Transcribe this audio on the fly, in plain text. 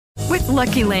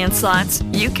Lucky Land Slots,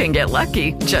 you can get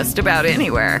lucky just about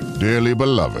anywhere. Dearly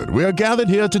beloved, we are gathered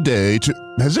here today to...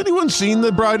 Has anyone seen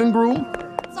the bride and groom?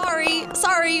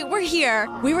 Sorry, we're here.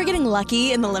 We were getting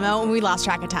lucky in the limo and we lost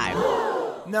track of time.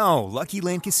 No, Lucky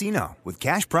Land Casino, with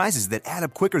cash prizes that add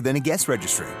up quicker than a guest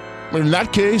registry. In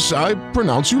that case, I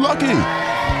pronounce you lucky.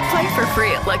 Play for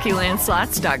free at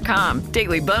LuckyLandSlots.com.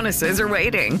 Daily bonuses are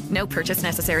waiting. No purchase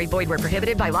necessary. Void where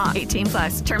prohibited by law.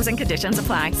 18+. Terms and conditions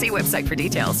apply. See website for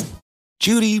details.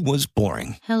 Judy was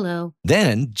boring. Hello.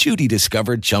 Then Judy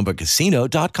discovered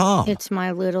ChumbaCasino.com. It's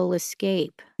my little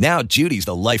escape. Now Judy's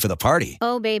the life of the party.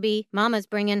 Oh, baby, mama's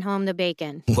bringing home the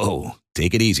bacon. Whoa,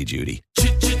 take it easy, Judy.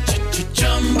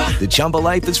 The Chumba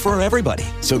life is for everybody.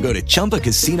 So go to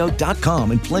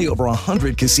ChumbaCasino.com and play over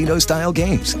 100 casino-style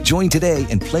games. Join today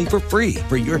and play for free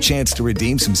for your chance to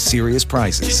redeem some serious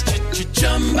prizes.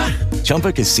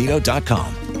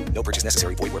 ChumbaCasino.com. No purchase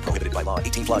necessary. Void where prohibited by law.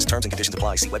 18+. Terms and conditions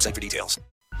apply. See website for details.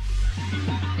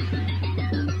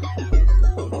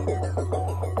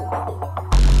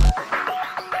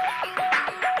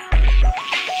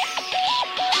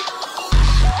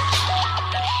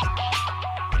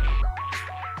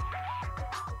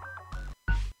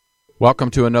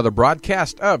 Welcome to another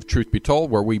broadcast of Truth Be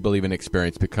Told, where we believe in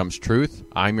experience becomes truth.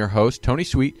 I'm your host, Tony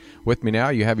Sweet. With me now,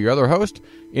 you have your other host.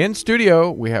 In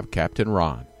studio, we have Captain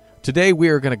Ron. Today, we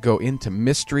are going to go into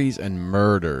mysteries and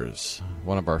murders,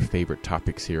 one of our favorite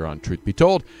topics here on Truth Be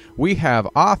Told. We have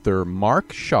author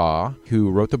Mark Shaw, who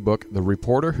wrote the book, The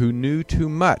Reporter Who Knew Too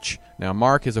Much. Now,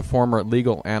 Mark is a former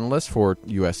legal analyst for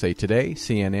USA Today,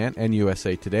 CNN, and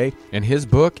USA Today, and his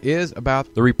book is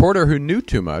about the reporter who knew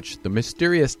too much, the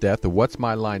mysterious death of What's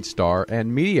My Line star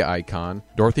and media icon,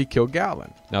 Dorothy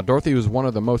Kilgallen. Now, Dorothy was one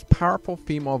of the most powerful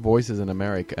female voices in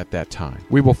America at that time.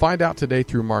 We will find out today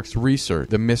through Mark's research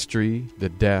the mystery, the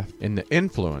death, and the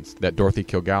influence that Dorothy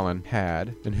Kilgallen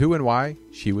had, and who and why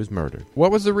she was murdered.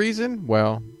 What was the reason?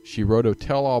 Well, she wrote a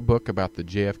tell-all book about the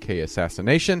JFK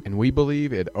assassination, and we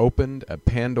believe it opened a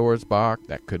Pandora's box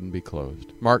that couldn't be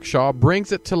closed. Mark Shaw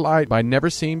brings it to light by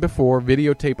never-seen-before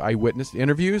videotape eyewitness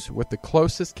interviews with the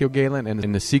closest Kilgallen and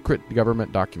in the secret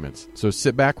government documents. So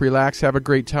sit back, relax, have a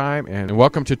great time, and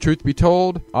welcome to Truth Be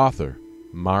Told, author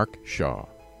Mark Shaw.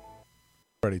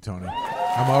 Ready, Tony.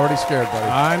 I'm already scared, buddy.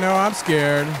 I know, I'm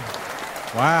scared.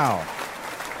 Wow.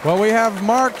 Well, we have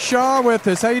Mark Shaw with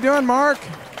us. How you doing, Mark?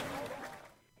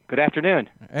 Good afternoon.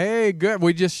 Hey, good.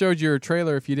 We just showed your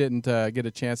trailer if you didn't get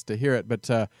a chance to hear it.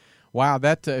 But, wow,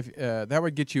 that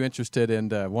would get you interested in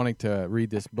wanting to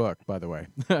read this book, by the way.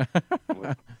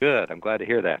 Good. I'm glad to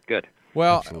hear that. Good.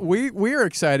 Well, we are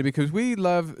excited because we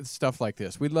love stuff like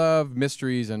this. We love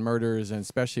mysteries and murders, and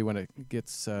especially when it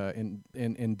gets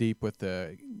in deep with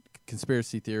the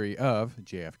conspiracy theory of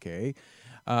JFK.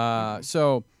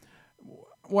 So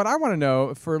what I want to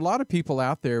know, for a lot of people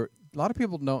out there, a lot of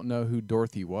people don't know who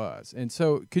Dorothy was. And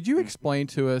so could you explain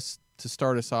to us, to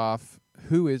start us off,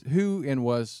 who was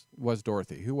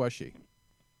Dorothy? Who was she?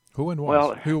 Who and was?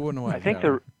 Well, who and was? I think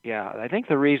I think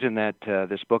the reason that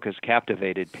this book has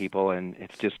captivated people and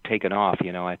it's just taken off,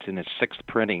 it's in its sixth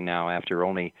printing now after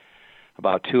only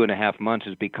about 2.5 months,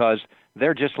 is because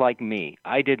they're just like me.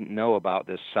 I didn't know about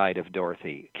this side of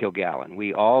Dorothy Kilgallen.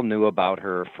 We all knew about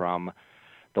her from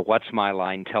the What's My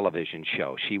Line television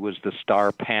show. She was the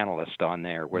star panelist on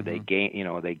there, where they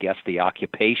guessed the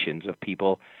occupations of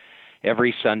people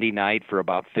every Sunday night for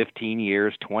about 15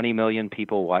 years. 20 million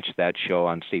people watched that show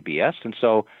on CBS, and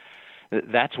so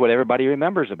that's what everybody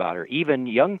remembers about her, even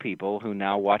young people who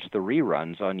now watch the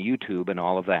reruns on YouTube and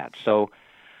all of that. So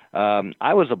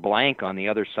I was a blank on the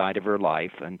other side of her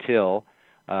life until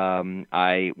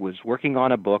I was working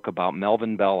on a book about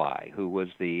Melvin Belli, who was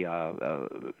the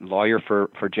lawyer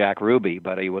for Jack Ruby,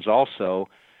 but he was also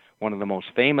one of the most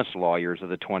famous lawyers of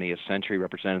the 20th century,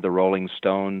 represented the Rolling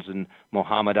Stones and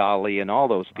Muhammad Ali and all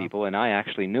those people. And I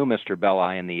actually knew Mr.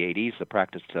 Belli in the 80s. I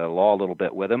practiced law a little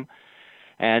bit with him.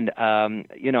 And,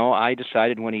 I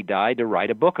decided when he died to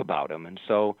write a book about him. And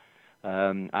so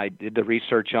I did the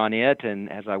research on it,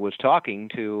 and as I was talking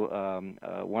to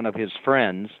one of his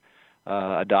friends,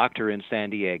 a doctor in San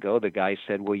Diego, the guy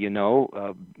said, well,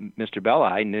 Mr.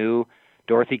 Belli knew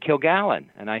Dorothy Kilgallen.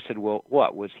 And I said, well,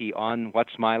 what? Was he on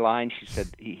What's My Line?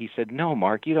 He said, no,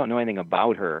 Mark, you don't know anything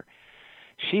about her.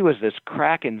 She was this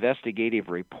crack investigative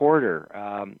reporter,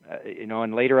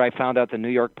 and later I found out the New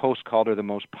York Post called her the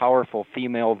most powerful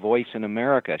female voice in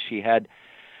America. She had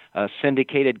a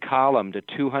syndicated column to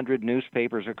 200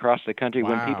 newspapers across the country. Wow,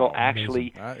 when people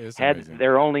actually had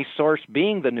their only source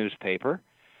being the newspaper.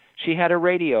 She had a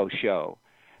radio show.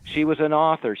 She was an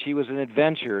author. She was an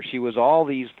adventurer. She was all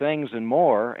these things and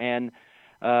more. And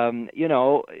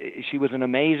she was an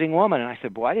amazing woman. And I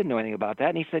said, boy, I didn't know anything about that.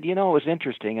 And he said, it was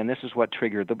interesting, and this is what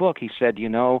triggered the book. He said,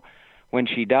 when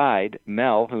she died,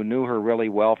 Mel, who knew her really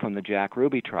well from the Jack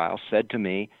Ruby trial, said to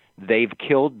me, they've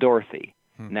killed Dorothy.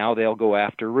 Now they'll go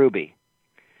after Ruby.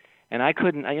 And I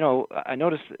couldn't, I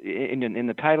noticed in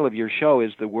the title of your show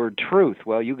is the word truth.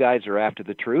 Well, you guys are after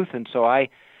the truth, and so I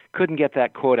couldn't get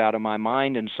that quote out of my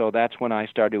mind, and so that's when I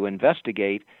started to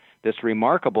investigate this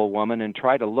remarkable woman and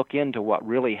try to look into what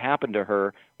really happened to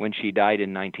her when she died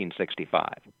in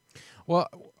 1965. Well,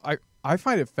 I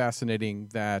find it fascinating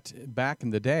that back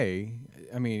in the day,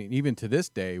 I mean, even to this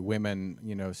day, women,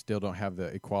 still don't have the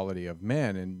equality of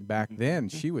men. And back then,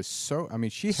 she was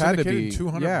she had to be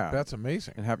 200. That's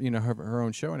amazing. And have her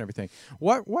own show and everything.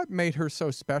 What made her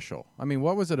so special? I mean,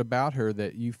 what was it about her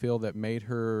that you feel that made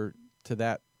her to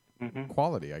that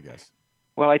quality? I guess.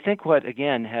 Well, I think what,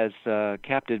 again, has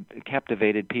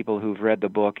captivated people who've read the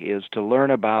book is to learn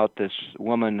about this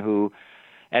woman who,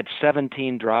 at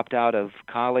 17, dropped out of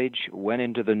college, went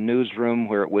into the newsroom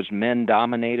where it was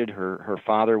men-dominated. Her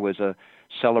father was a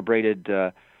celebrated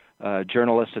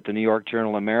journalist at the New York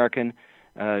Journal-American.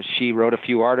 She wrote a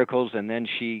few articles, and then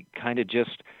she kind of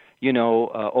just,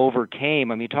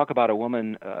 overcame. I mean, talk about a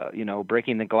woman,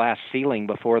 breaking the glass ceiling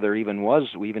before we even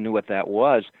knew what that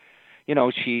was.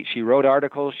 She wrote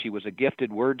articles. She was a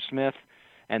gifted wordsmith,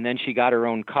 and then she got her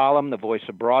own column, The Voice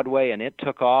of Broadway, and it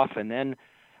took off. And then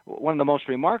one of the most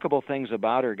remarkable things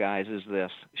about her, guys, is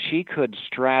this. She could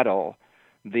straddle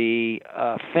the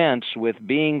fence with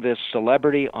being this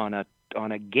celebrity on a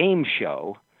game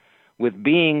show with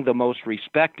being the most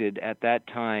respected at that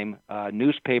time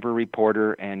newspaper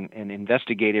reporter and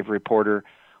investigative reporter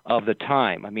of the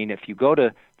time. I mean, if you go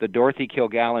to the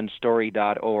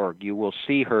DorothyKilgallenStory.org, you will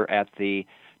see her at the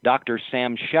Dr.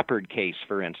 Sam Shepard case,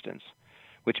 for instance,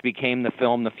 which became the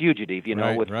film The Fugitive,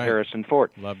 with Harrison Ford.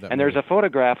 Love that and movie. There's a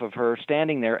photograph of her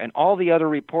standing there, and all the other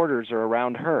reporters are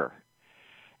around her.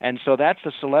 And so that's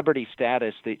the celebrity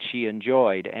status that she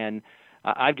enjoyed. And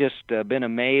I've just been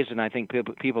amazed, and I think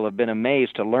people have been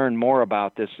amazed to learn more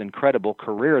about this incredible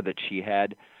career that she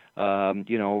had,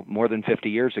 more than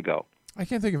 50 years ago. I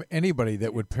can't think of anybody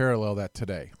that would parallel that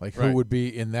today, who would be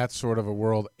in that sort of a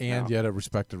world and yet a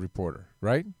respected reporter,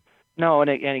 right? No, and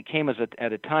it came at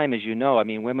a time, as you know. I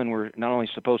mean, women were not only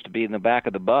supposed to be in the back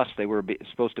of the bus; they were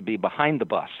supposed to be behind the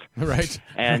bus. Right.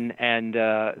 and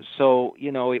so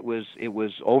it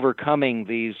was overcoming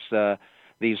these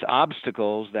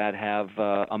obstacles that have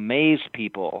amazed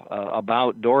people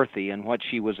about Dorothy and what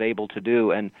she was able to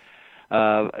do. And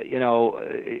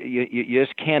you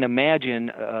just can't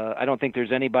imagine. I don't think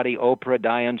there's anybody, Oprah,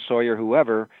 Diane Sawyer,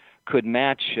 whoever, could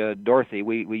match Dorothy.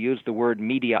 We use the word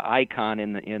media icon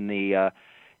in the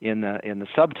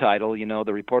subtitle.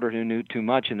 The reporter who knew too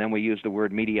much, and then we use the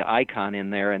word media icon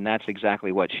in there, and that's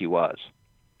exactly what she was.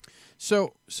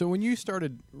 So when you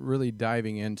started really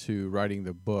diving into writing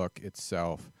the book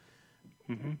itself,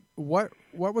 what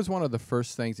was one of the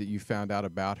first things that you found out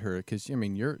about her? Because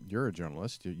you're a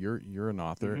journalist, you're an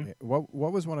author. What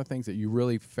was one of the things that you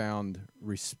really found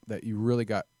that you really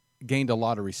gained a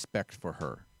lot of respect for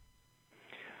her?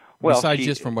 Well, besides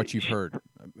just from what you've heard.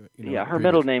 Her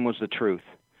middle name was the Truth.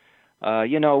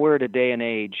 We're at a day and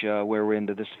age where we're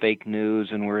into this fake news,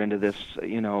 and we're into this,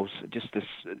 just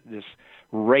this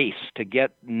race to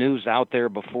get news out there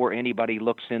before anybody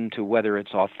looks into whether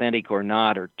it's authentic or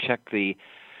not, or check the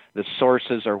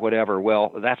sources or whatever.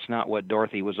 Well, that's not what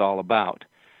Dorothy was all about.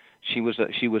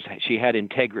 She had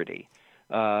integrity.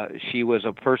 She was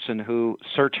a person who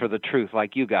searched for the truth,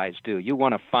 like you guys do. You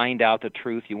want to find out the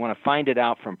truth. You want to find it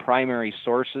out from primary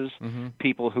sources,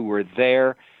 people who were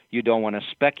there. You don't want to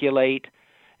speculate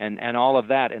and all of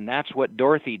that. And that's what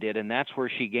Dorothy did, and that's where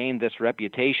she gained this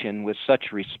reputation with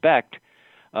such respect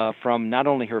from not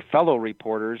only her fellow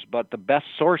reporters, but the best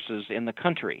sources in the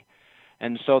country.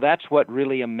 And so that's what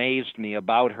really amazed me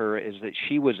about her, is that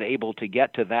she was able to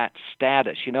get to that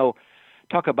status.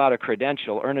 Talk about a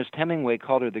credential. Ernest Hemingway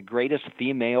called her the greatest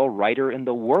female writer in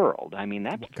the world. I mean,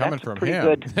 that's pretty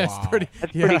good. That's pretty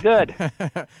good.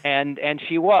 And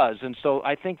she was. And so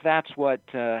I think that's what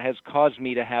has caused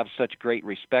me to have such great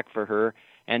respect for her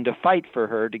and to fight for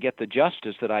her to get the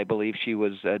justice that I believe she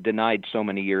was denied so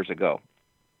many years ago.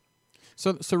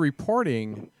 So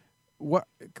reporting, what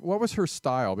was her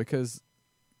style? Because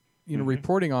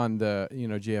reporting on the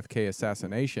JFK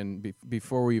assassination,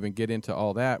 before we even get into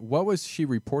all that, what was she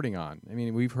reporting on? I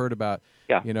mean, we've heard about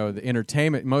the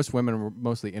entertainment. Most women were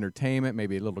mostly entertainment,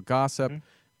 maybe a little gossip,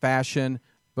 fashion.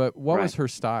 But what was her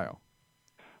style?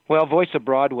 Well, Voice of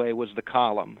Broadway was the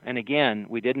column, and again,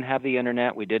 we didn't have the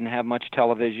internet, we didn't have much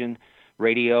television.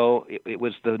 radio. It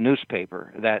was the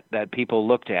newspaper that people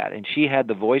looked at. And she had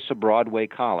the Voice of Broadway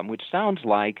column, which sounds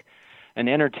like an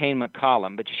entertainment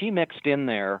column, but she mixed in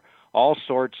there all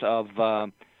sorts of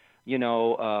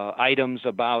items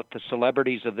about the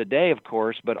celebrities of the day, of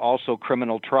course, but also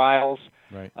criminal trials.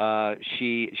 Right.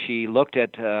 She looked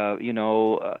at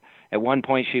at one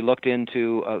point she looked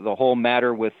into the whole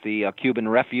matter with the Cuban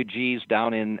refugees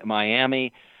down in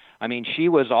Miami. I mean, she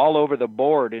was all over the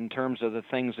board in terms of the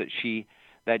things that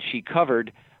she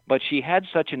covered, but she had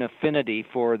such an affinity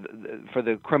for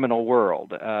the criminal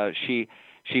world.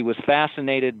 She was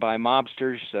fascinated by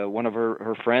mobsters. One of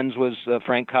her friends was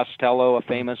Frank Costello, a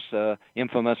famous,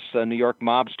 infamous New York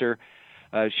mobster.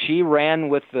 She ran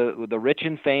with the rich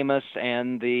and famous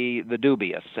and the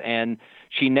dubious, and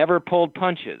she never pulled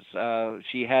punches.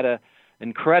 She had an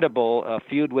incredible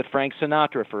feud with Frank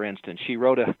Sinatra, for instance. She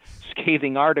wrote a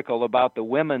scathing article about the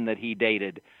women that he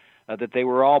dated, that they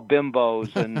were all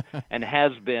bimbos and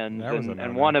has-beens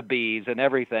and wannabes and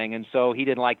everything, and so he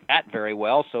didn't like that very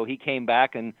well. So he came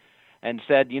back and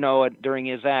said, during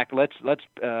his act, let's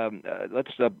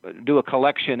do a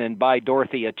collection and buy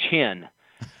Dorothy a chin.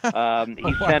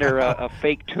 He sent her a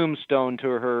fake tombstone to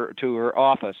her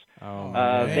office.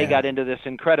 They got into this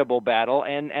incredible battle,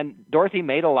 and Dorothy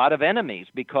made a lot of enemies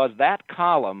because that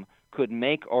column could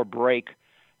make or break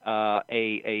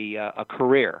a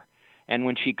career. And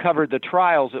when she covered the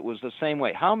trials, it was the same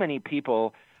way. How many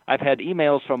people? I've had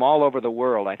emails from all over the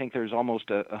world. I think there's almost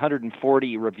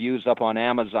 140 reviews up on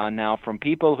Amazon now from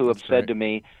people who have said to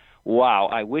me, wow,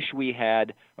 I wish we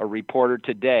had a reporter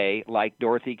today like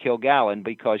Dorothy Kilgallen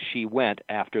because she went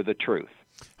after the truth.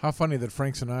 How funny that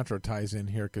Frank Sinatra ties in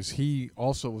here, because he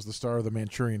also was the star of The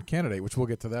Manchurian Candidate, which we'll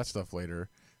get to that stuff later.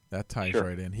 That ties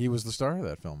right in. He was the star of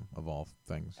that film, of all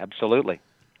things. Absolutely.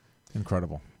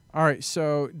 Incredible. All right,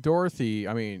 so Dorothy,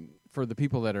 I mean, for the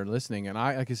people that are listening, and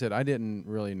like I said, I didn't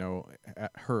really know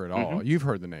her at all. You've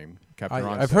heard the name, Captain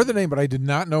Ron. I've heard the name, but I did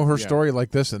not know her story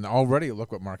like this. And already,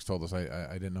 look what Mark's told us.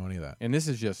 I didn't know any of that. And this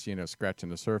is just scratching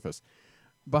the surface.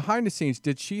 Behind the scenes,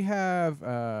 did she have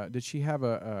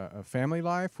a family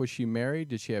life? Was she married?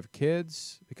 Did she have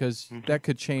kids? Because that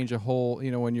could change a whole.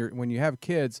 When you have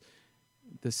kids,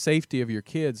 the safety of your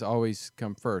kids always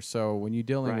come first. So when you're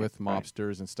dealing with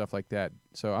mobsters and stuff like that,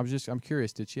 so I'm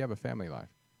curious. Did she have a family life?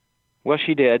 Well,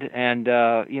 she did, and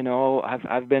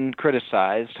I've been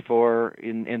criticized for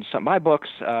in some my books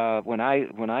when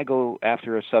I go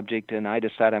after a subject and I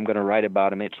decide I'm going to write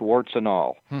about him, it's warts and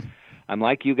all. I'm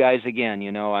like you guys again.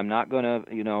 I'm not going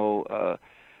to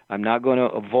I'm not going to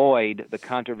avoid the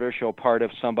controversial part of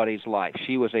somebody's life.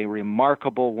 She was a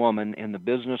remarkable woman in the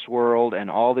business world, and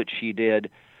all that she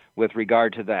did with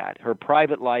regard to that. Her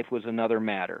private life was another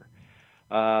matter.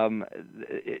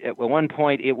 At one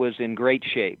point, it was in great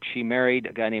shape. She married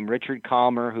a guy named Richard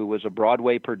Calmer, who was a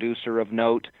Broadway producer of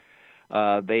note.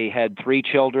 They had 3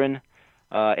 children.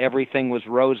 Everything was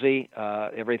rosy.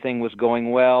 Everything was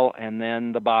going well, and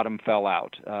then the bottom fell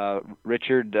out.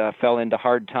 Richard fell into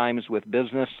hard times with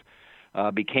business,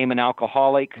 became an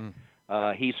alcoholic.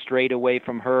 He strayed away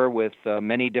from her with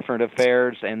many different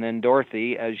affairs, and then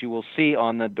Dorothy, as you will see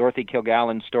on the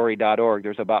DorothyKilgallenStory.org,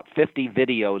 there's about 50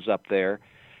 videos up there,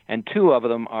 and 2 of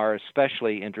them are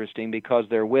especially interesting because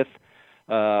they're with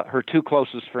her 2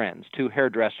 closest friends, 2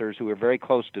 hairdressers who are very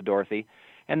close to Dorothy,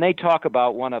 and they talk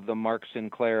about one of them, Mark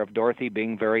Sinclair, of Dorothy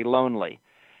being very lonely.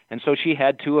 And so she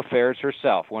had 2 affairs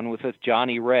herself. One was with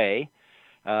Johnny Ray,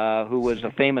 who was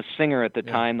a famous singer at the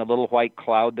time, the Little White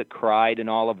Cloud That Cried and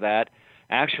all of that.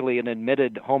 Actually an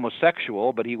admitted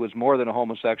homosexual, but he was more than a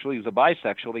homosexual. He was a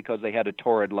bisexual because they had a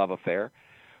torrid love affair.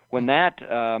 When that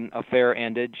affair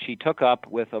ended, she took up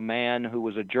with a man who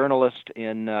was a journalist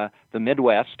in the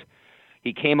Midwest.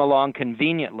 He came along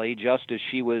conveniently just as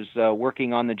she was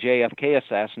working on the JFK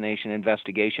assassination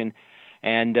investigation,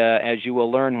 and as you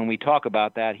will learn when we talk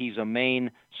about that, he's a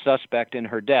main suspect in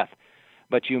her death.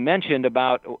 But you mentioned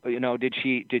about, did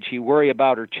she worry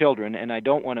about her children? And I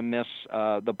don't want to miss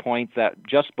the point that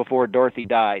just before Dorothy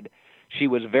died, she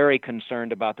was very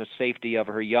concerned about the safety of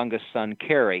her youngest son,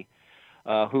 Kerry,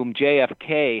 whom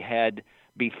JFK had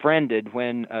befriended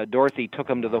when Dorothy took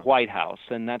him to the White House.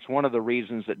 And that's one of the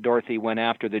reasons that Dorothy went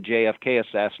after the JFK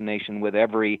assassination with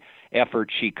every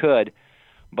effort she could.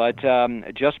 But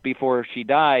just before she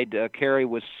died, Kerry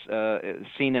was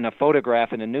seen in a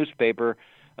photograph in a newspaper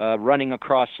running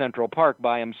across Central Park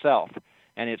by himself,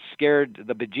 and it scared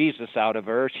the bejesus out of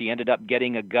her. She ended up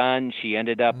getting a gun. She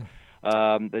ended up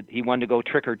he wanted to go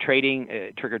trick or treating.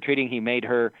 He made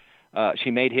her.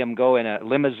 She made him go in a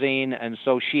limousine, and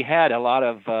so she had a lot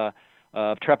of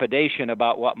trepidation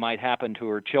about what might happen to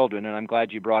her children, and I'm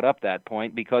glad you brought up that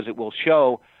point because it will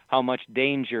show how much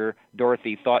danger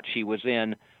Dorothy thought she was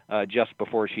in just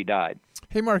before she died.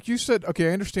 Hey, Mark, you said, okay,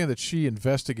 I understand that she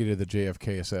investigated the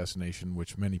JFK assassination,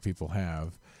 which many people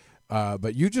have,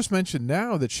 but you just mentioned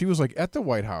now that she was like at the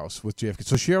White House with JFK,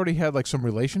 so she already had like some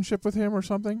relationship with him or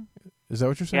something? Is that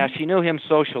what you're saying? Yeah, she knew him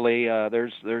socially.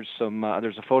 There's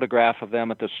a photograph of them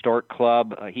at the Stork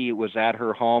Club. He was at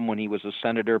her home when he was a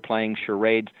senator playing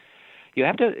charades. You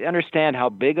have to understand how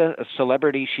big a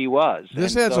celebrity she was.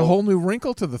 This adds a whole new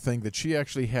wrinkle to the thing that she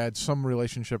actually had some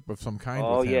relationship of some kind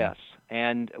with him. Oh, yes.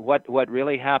 And what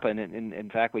really happened, and in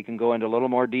fact, we can go into a little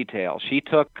more detail. She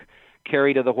took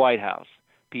Carrie to the White House.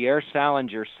 Pierre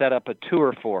Salinger set up a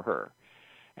tour for her.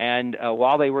 And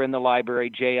while they were in the library,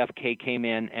 JFK came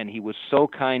in, and he was so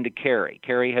kind to Carrie.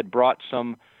 Carrie had brought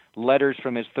some letters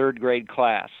from his third-grade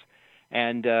class.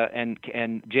 And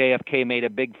JFK made a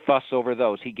big fuss over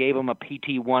those. He gave him a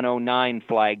PT-109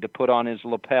 flag to put on his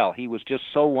lapel. He was just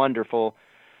so wonderful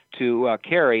to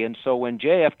Carrie. And so when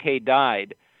JFK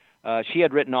died, she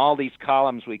had written all these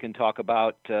columns we can talk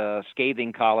about,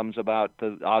 scathing columns about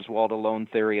the Oswald alone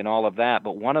theory and all of that.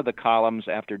 But one of the columns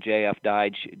after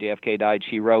JFK died,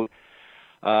 she wrote,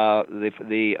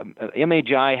 the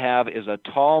image I have is a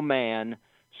tall man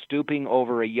stooping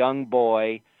over a young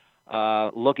boy,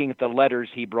 looking at the letters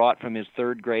he brought from his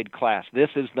third-grade class. This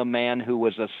is the man who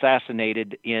was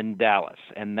assassinated in Dallas,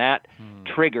 and that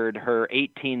triggered her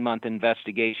 18-month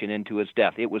investigation into his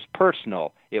death. It was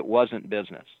personal. It wasn't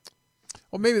business.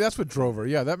 Well, maybe that's what drove her.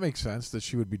 Yeah, that makes sense, that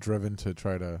she would be driven to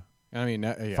try to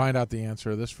find out the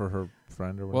answer to this for her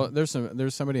friend or whatever. Well,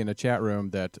 there's somebody in the chat room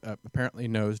that apparently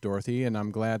knows Dorothy, and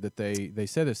I'm glad that they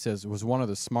said it says was one of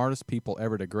the smartest people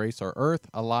ever to grace our earth,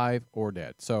 alive or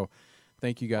dead. So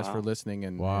thank you guys for listening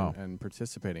and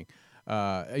participating.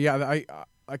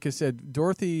 Like I said,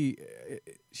 Dorothy,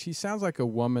 she sounds like a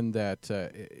woman that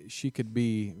she could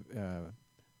be.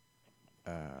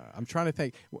 I'm trying to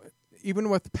think.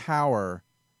 Even with power,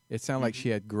 it sounded like she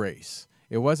had grace.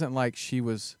 It wasn't like she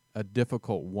was a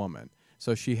difficult woman.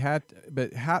 So she had,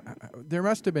 there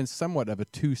must have been somewhat of a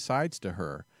two sides to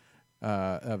her.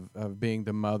 Of being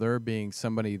the mother, being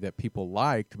somebody that people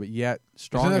liked, but yet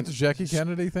strong. Isn't that the Jackie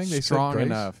Kennedy thing? They strong said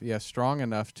enough, strong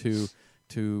enough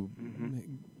to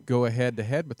go head to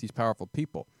head with these powerful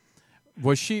people.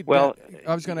 Was she? Well,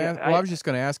 I was going to ask. I was just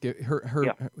going to ask you.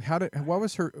 What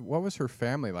was her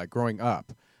family like growing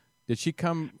up? Did she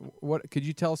come? What could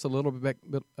you tell us a little bit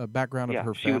background of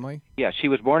her family? She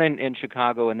was born in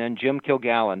Chicago, and then Jim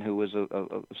Kilgallen, who was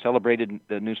a celebrated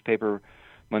newspaper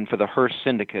for the Hearst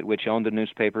Syndicate, which owned a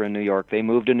newspaper in New York. They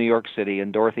moved to New York City,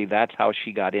 and Dorothy, that's how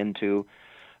she got into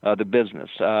the business.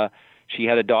 She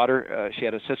had a daughter, she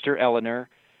had a sister, Eleanor,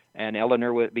 and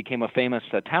Eleanor became a famous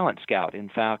talent scout. In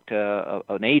fact,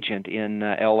 an agent in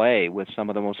L.A. with some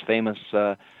of the most famous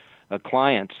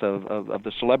clients of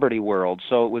the celebrity world.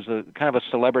 So it was a kind of a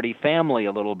celebrity family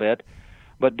a little bit.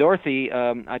 But Dorothy,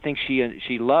 I think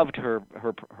she loved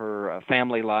her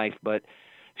family life, but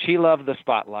she loved the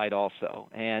spotlight also,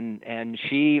 and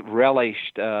she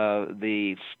relished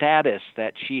the status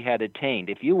that she had attained.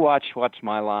 If you watch What's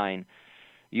My Line,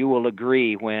 you will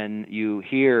agree when you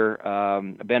hear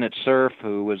Bennett Cerf,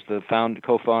 who was the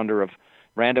co-founder of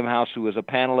Random House, who was a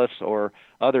panelist, or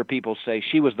other people say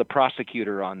she was the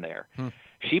prosecutor on there.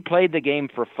 She played the game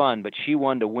for fun, but she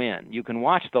wanted to win. You can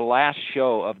watch the last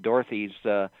show of Dorothy's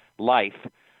life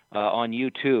on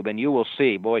YouTube, and you will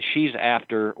see, boy, she's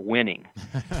after winning.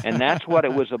 And that's what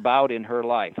it was about in her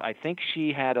life. I think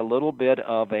she had a little bit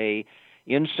of a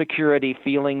insecurity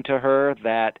feeling to her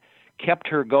that kept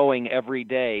her going every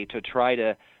day to try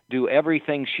to do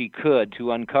everything she could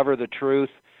to uncover the truth,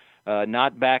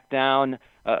 not back down.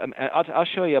 I'll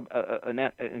show you an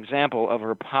example of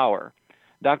her power.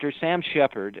 Dr. Sam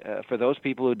Shepard, for those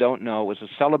people who don't know, was a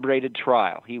celebrated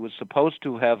trial. He was supposed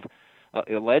to have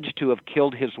alleged to have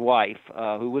killed his wife,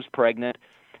 who was pregnant,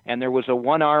 and there was a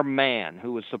one-armed man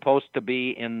who was supposed to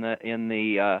be in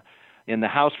the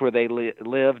house where they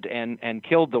lived and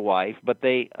killed the wife, but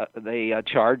they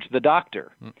charged the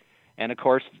doctor. And of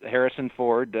course, Harrison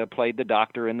Ford played the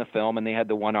doctor in the film, and they had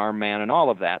the one-armed man and all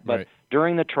of that. But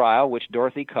during the trial, which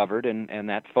Dorothy covered, and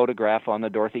that photograph on the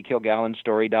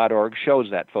DorothyKilgallenStory.org shows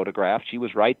that photograph. She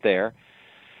was right there.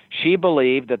 She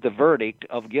believed that the verdict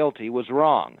of guilty was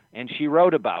wrong, and she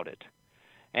wrote about it.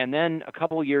 And then a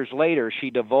couple years later, she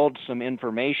divulged some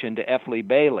information to F. Lee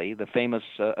Bailey, the famous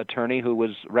attorney who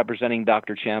was representing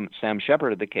Dr. Sam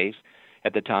Shepard at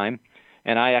the time.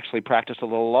 And I actually practiced a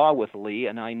little law with Lee,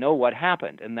 and I know what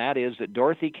happened. And that is that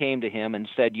Dorothy came to him and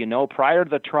said, prior to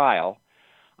the trial,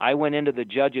 I went into the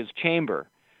judge's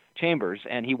chambers,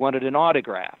 and he wanted an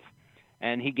autograph.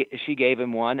 And she gave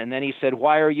him one, and then he said,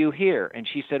 "Why are you here?" And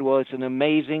she said, "Well, it's an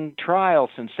amazing trial,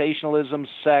 sensationalism,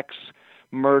 sex,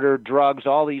 murder, drugs,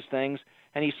 all these things."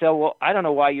 And he said, "Well, I don't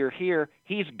know why you're here.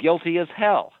 He's guilty as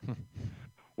hell."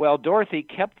 Well, Dorothy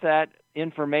kept that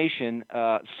information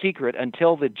secret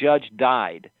until the judge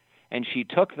died, and she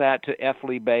took that to F.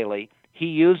 Lee Bailey. He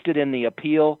used it in the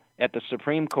appeal at the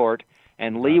Supreme Court,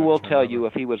 and Lee will tell you,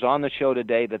 if he was on the show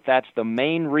today, that that's the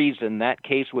main reason that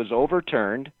case was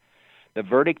overturned, the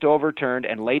verdict overturned,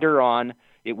 and later on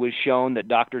it was shown that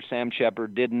Dr. Sam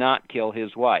Shepard did not kill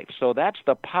his wife. So that's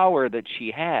the power that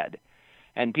she had.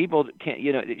 And people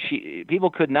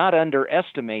could not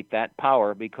underestimate that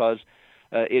power, because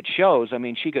it shows. I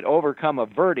mean, she could overcome a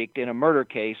verdict in a murder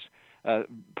case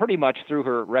pretty much through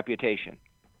her reputation.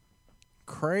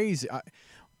 Crazy.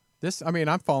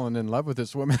 I'm falling in love with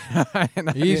this woman.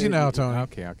 Easy now, Tony.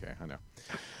 Okay, I know.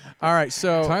 All right,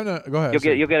 so time to go ahead.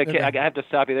 You'll get a kick. I have to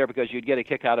stop you there, because you'd get a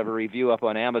kick out of a review up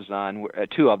on Amazon,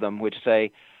 two of them, which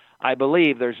say, "I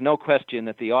believe there's no question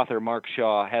that the author Mark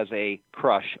Shaw has a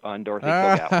crush on Dorothy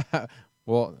Kilgallen."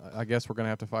 Well, I guess we're going to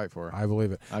have to fight for her. I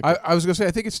believe it. Okay. I was going to say,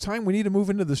 I think it's time we need to move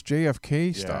into this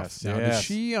JFK stuff. Now, yes. Did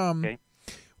she? Okay.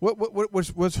 What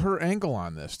was her angle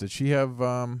on this? Did she have?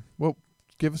 Well,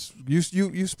 give us.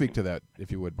 You speak to that,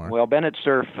 if you would, Mark. Well, Bennett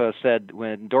Cerf said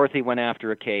when Dorothy went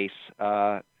after a case,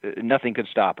 nothing could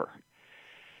stop her.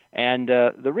 And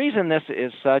the reason this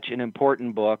is such an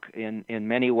important book in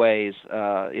many ways,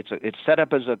 it's set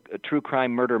up as a true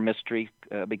crime murder mystery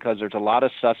because there's a lot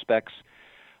of suspects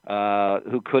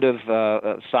who could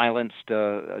have silenced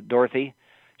Dorothy.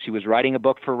 She was writing a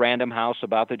book for Random House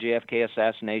about the JFK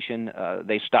assassination.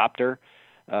 They stopped her.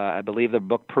 I believe the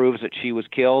book proves that she was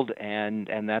killed,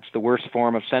 and that's the worst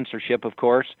form of censorship, of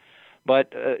course.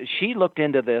 But she looked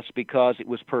into this because it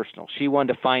was personal. She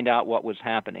wanted to find out what was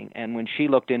happening. And when she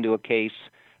looked into a case,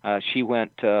 she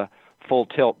went full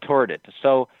tilt toward it.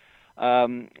 So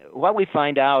what we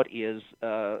find out is,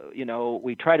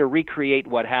 we try to recreate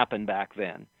what happened back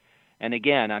then. And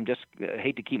again, I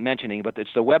hate to keep mentioning, but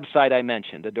it's the website I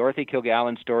mentioned, the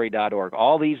DorothyKilgallenStory.org.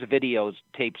 All these videos,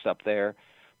 tapes up there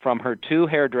from her two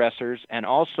hairdressers and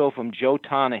also from Joe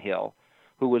Tonahill,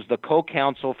 who was the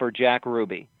co-counsel for Jack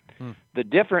Ruby.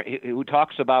 Who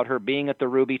talks about her being at the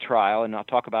Ruby trial, and I'll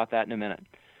talk about that in a minute.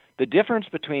 The difference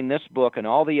between this book and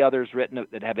all the others written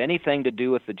that have anything to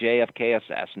do with the JFK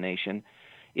assassination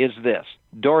is this: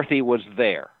 Dorothy was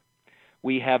there.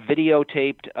 We have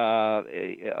videotaped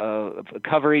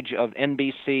coverage of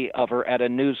NBC of her at a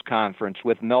news conference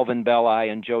with Melvin Belli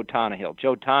and Joe Tonahill.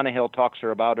 Joe Tonahill talks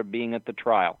about her being at the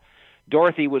trial.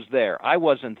 Dorothy was there. I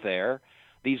wasn't there.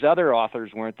 These other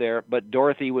authors weren't there, but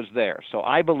Dorothy was there. So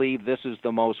I believe this is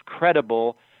the most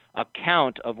credible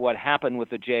account of what happened with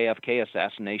the JFK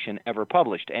assassination ever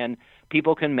published. And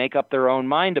people can make up their own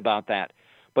mind about that.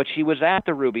 But she was at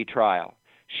the Ruby trial.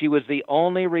 She was the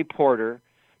only reporter.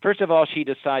 First of all, she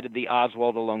decided the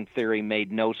Oswald alone theory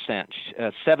made no sense.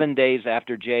 7 days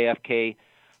after JFK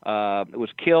was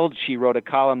killed, she wrote a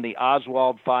column, "The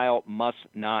Oswald File Must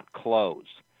Not Close."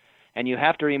 And you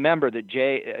have to remember that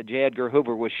J. Edgar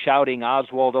Hoover was shouting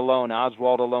Oswald alone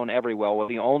everywhere. Well,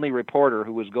 the only reporter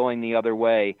who was going the other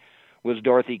way was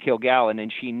Dorothy Kilgallen,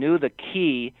 and she knew the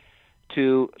key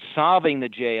to solving the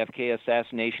JFK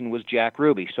assassination was Jack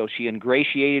Ruby. So she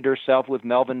ingratiated herself with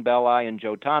Melvin Belli and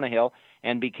Joe Tonahill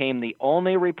and became the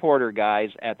only reporter,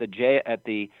 guys, at the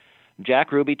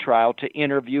Jack Ruby trial to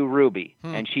interview Ruby.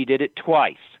 And she did it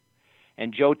twice.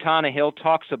 And Joe Tonahill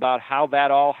talks about how that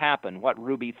all happened, what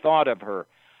Ruby thought of her,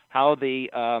 how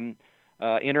the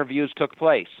interviews took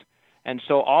place. And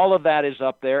so all of that is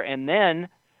up there. And then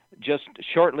just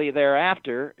shortly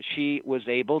thereafter, she was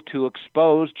able to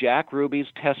expose Jack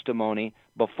Ruby's testimony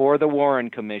before the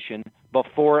Warren Commission,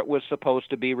 before it was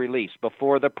supposed to be released,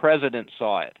 before the president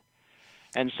saw it.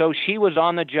 And so she was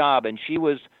on the job, and she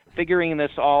was figuring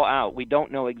this all out. We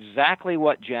don't know exactly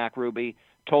what Jack Ruby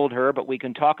told her, but we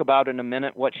can talk about in a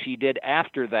minute what she did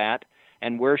after that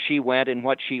and where she went and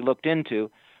what she looked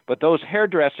into. But those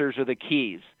hairdressers are the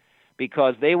keys,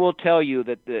 because they will tell you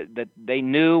that that they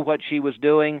knew what she was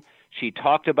doing. She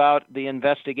talked about the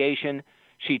investigation.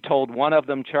 She told one of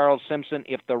them, Charles Simpson,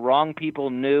 if the wrong people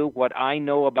knew what I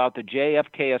know about the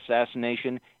JFK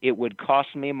assassination, it would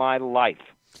cost me my life.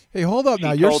 Hey, hold up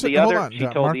now. She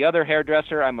told the other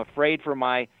hairdresser, I'm afraid for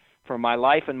my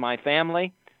life and my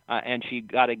family. And she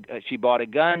bought a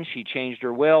gun, she changed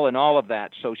her will, and all of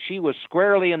that. So she was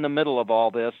squarely in the middle of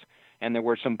all this, and there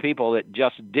were some people that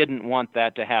just didn't want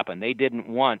that to happen. They didn't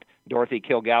want Dorothy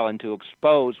Kilgallen to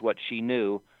expose what she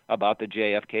knew about the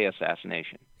JFK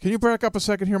assassination. Can you back up a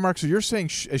second here, Mark? So you're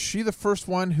saying, is she the first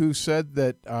one who said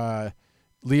that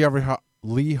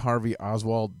Lee Harvey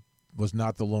Oswald was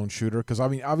not the lone shooter? Because, I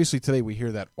mean, obviously today we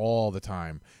hear that all the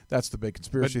time. That's the big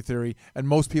conspiracy theory, and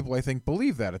most people, I think,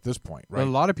 believe that at this point, right? But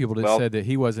a lot of people just said that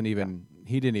he wasn't even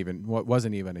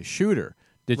a shooter.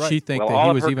 Did she think that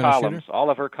he was even a shooter? All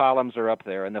of her columns are up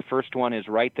there, and the first one is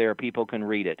right there. People can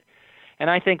read it. And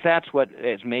I think that's what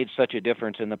has made such a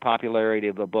difference in the popularity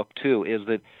of the book, too, is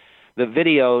that the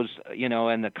videos,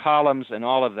 and the columns and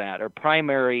all of that are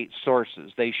primary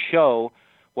sources. They show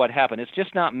what happened. It's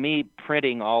just not me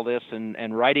printing all this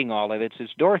and writing all of it.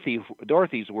 It's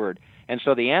Dorothy's word. And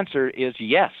so the answer is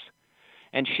yes.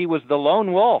 And she was the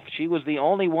lone wolf. She was the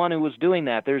only one who was doing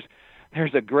that. There's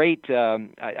a great,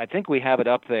 I think we have it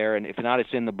up there, and if not,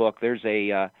 it's in the book. There's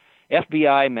a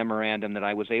FBI memorandum that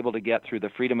I was able to get through the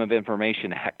Freedom of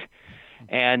Information Act.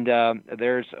 And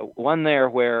there's one there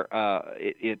where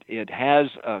it has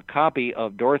a copy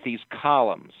of Dorothy's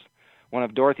columns, one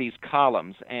of Dorothy's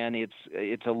columns, and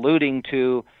it's alluding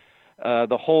to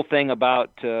the whole thing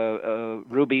about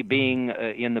Ruby being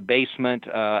in the basement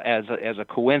as a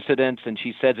coincidence, and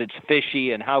she says it's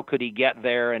fishy, and how could he get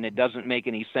there, and it doesn't make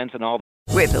any sense, and all.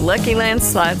 With the Lucky Land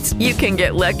Slots, you can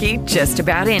get lucky just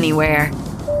about anywhere.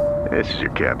 This is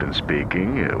your captain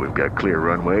speaking. We've got clear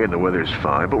runway and the weather's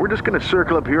fine, but we're just going to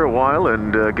circle up here a while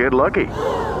and get lucky.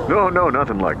 No,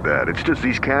 nothing like that. It's just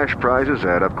these cash prizes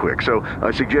add up quick. So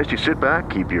I suggest you sit back,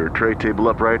 keep your tray table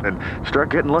upright, and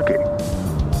start getting lucky.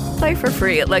 Play for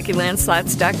free at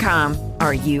LuckyLandSlots.com.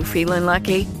 Are you feeling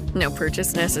lucky? No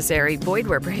purchase necessary. Void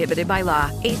where prohibited by law.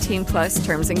 18+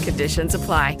 terms and conditions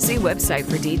apply. See website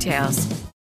for details.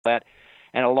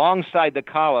 And alongside the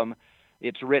column,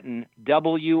 it's written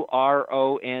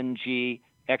WRONG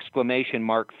exclamation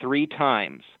mark 3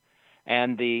 times.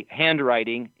 And the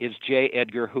handwriting is J.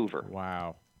 Edgar Hoover.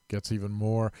 Wow. Gets even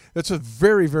more. It's a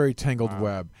very, very tangled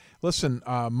web. Listen,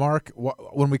 Mark,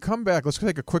 when we come back, let's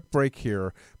take a quick break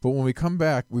here. But when we come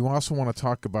back, we also want to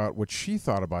talk about what she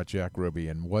thought about Jack Ruby,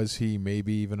 and was he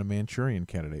maybe even a Manchurian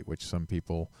candidate, which some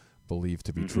people believe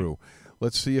to be true.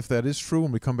 Let's see if that is true.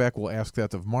 When we come back, we'll ask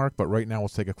that of Mark. But right now,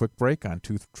 let's take a quick break on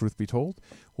Truth Be Told.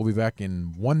 We'll be back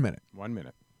in 1 minute. 1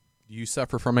 minute. Do you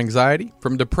suffer from anxiety,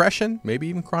 from depression, maybe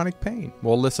even chronic pain?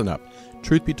 Well, listen up.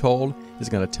 Truth Be Told is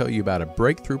going to tell you about a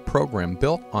breakthrough program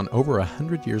built on over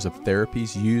 100 years of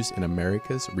therapies used in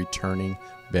America's returning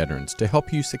veterans to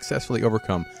help you successfully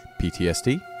overcome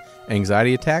PTSD,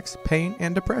 anxiety attacks, pain,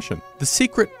 and depression. The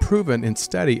secret proven in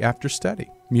study after study.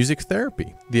 Music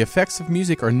therapy. The effects of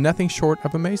music are nothing short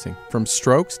of amazing. From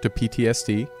strokes to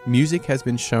PTSD, music has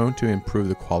been shown to improve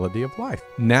the quality of life.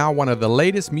 Now, one of the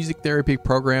latest music therapy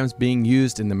programs being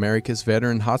used in America's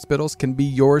veteran hospitals can be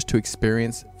yours to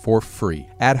experience for free,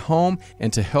 at home,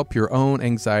 and to help your own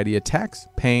anxiety attacks,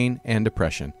 pain, and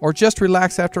depression. Or just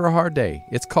relax after a hard day.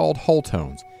 It's called Whole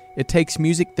Tones. It takes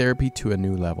music therapy to a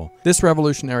new level. This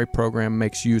revolutionary program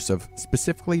makes use of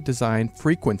specifically designed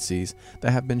frequencies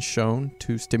that have been shown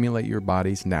to stimulate your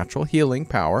body's natural healing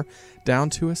power down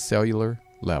to a cellular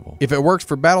level. If it works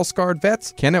for battle-scarred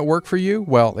vets, can it work for you?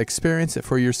 Well, experience it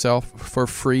for yourself for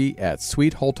free at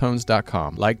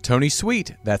sweetwholetones.com. Like Tony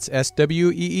Sweet, that's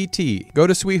SWEET. Go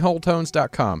to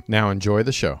sweetwholetones.com. Now enjoy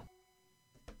the show.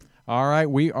 All right,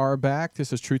 we are back.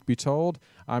 This is Truth Be Told.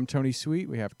 I'm Tony Sweet.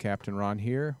 We have Captain Ron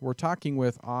here. We're talking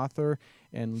with author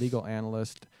and legal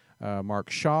analyst Mark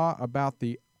Shaw about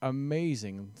the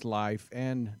amazing life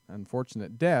and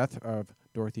unfortunate death of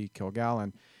Dorothy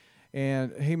Kilgallen.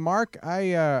 And hey, Mark,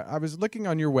 I was looking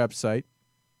on your website,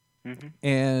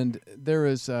 and there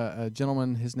is a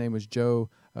gentleman. His name was Joe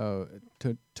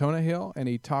Tonahill, and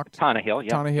he talked. Tonahill,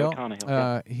 yeah. Tonahill. Tonahill,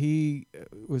 yeah. He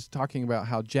was talking about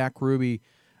how Jack Ruby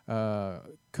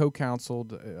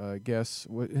co-counseled, I guess.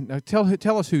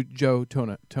 Tell us who Joe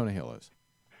Tonahill is,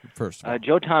 first of all.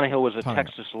 Joe Tonahill was a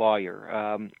Texas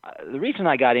lawyer. The reason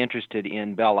I got interested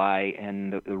in Belli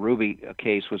and the Ruby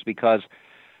case was because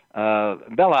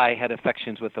Belli had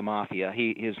affections with the mafia.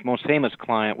 His most famous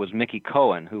client was Mickey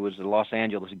Cohen, who was a Los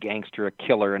Angeles gangster, a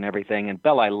killer and everything, and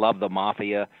Belli loved the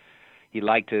mafia. He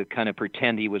liked to kind of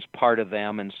pretend he was part of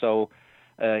them, and so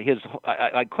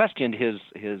I questioned his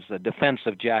defense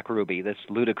of Jack Ruby. This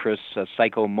ludicrous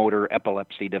psychomotor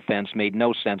epilepsy defense made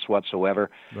no sense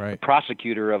whatsoever. Right. The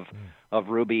prosecutor of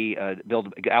Ruby, Bill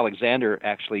Alexander,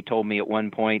 actually told me at one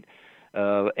point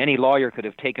any lawyer could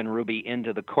have taken Ruby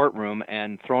into the courtroom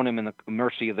and thrown him in the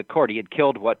mercy of the court. He had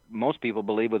killed what most people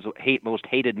believe was the most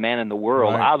hated man in the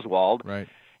world, right. Oswald. Right.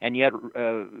 And yet,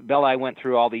 Belli went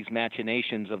through all these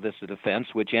machinations of this defense,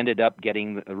 which ended up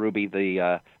getting Ruby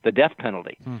the death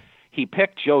penalty. he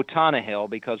picked Joe Tannehill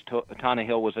because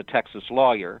Tannehill was a Texas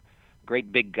lawyer,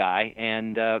 great big guy,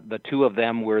 and the two of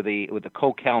them were the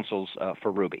co-counsels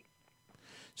for Ruby.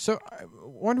 So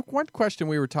one question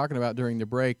we were talking about during the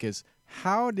break is,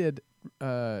 how did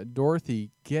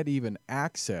Dorothy get even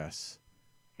access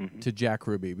to Jack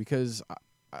Ruby? Because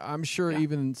I'm sure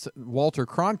even Walter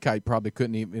Cronkite probably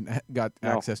couldn't even got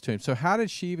access to him. So how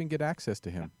did she even get access to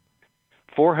him?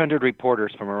 400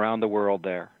 reporters from around the world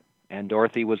there, and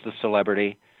Dorothy was the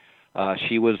celebrity.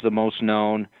 She was the most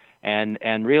known.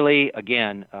 And really,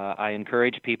 again, I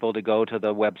encourage people to go to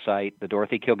the website, the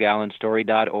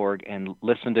DorothyKilgallenStory.org, and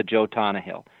listen to Joe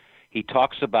Tannehill. He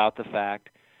talks about the fact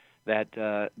that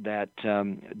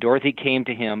Dorothy came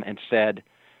to him and said,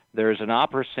 "There's an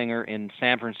opera singer in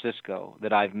San Francisco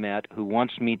that I've met who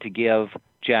wants me to give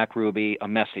Jack Ruby a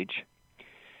message."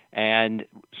 And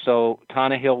so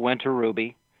Tannehill went to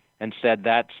Ruby and said,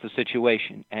 "That's the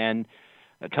situation." And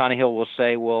Tannehill will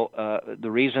say, well,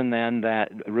 the reason then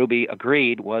that Ruby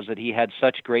agreed was that he had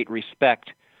such great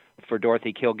respect for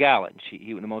Dorothy Kilgallen.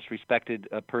 He was the most respected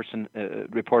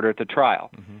reporter at the trial.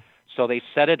 Mm-hmm. So they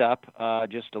set it up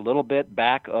just a little bit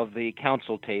back of the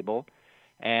counsel table,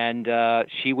 and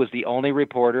she was the only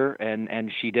reporter,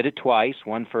 and she did it twice,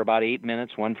 one for about 8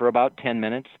 minutes, one for about 10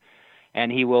 minutes.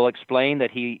 And he will explain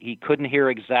that he couldn't hear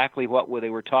exactly what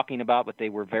they were talking about, but they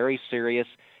were very serious.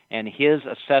 And his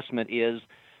assessment is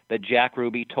that Jack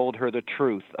Ruby told her the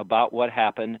truth about what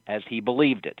happened as he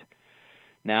believed it.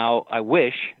 Now, I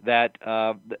wish that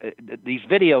these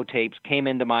videotapes came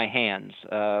into my hands.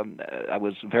 I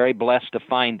was very blessed to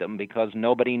find them because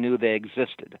nobody knew they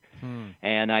existed.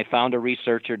 And I found a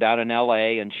researcher down in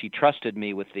L.A., and she trusted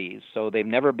me with these. So they've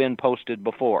never been posted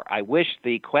before. I wish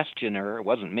the questioner, it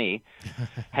wasn't me,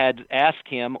 had asked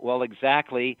him, well,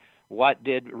 exactly what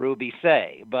did Ruby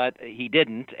say? But he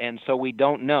didn't, and so we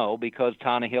don't know because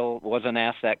Tannehill wasn't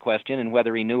asked that question, and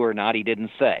whether he knew or not, he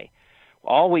didn't say.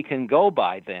 All we can go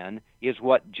by then is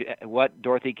what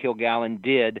Dorothy Kilgallen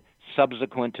did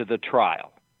subsequent to the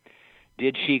trial.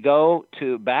 Did she go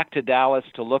back to Dallas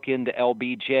to look into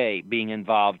LBJ being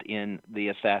involved in the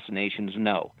assassinations?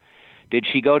 No. Did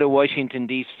she go to Washington,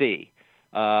 D.C.,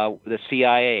 the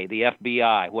CIA, the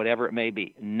FBI, whatever it may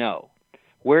be? No.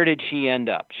 Where did she end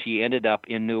up? She ended up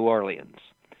in New Orleans.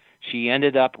 She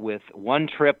ended up with one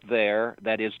trip there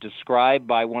that is described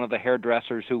by one of the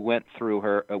hairdressers who went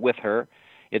through with her.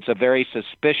 It's a very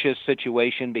suspicious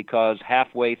situation because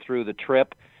halfway through the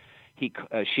trip,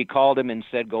 she called him and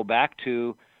said, "Go back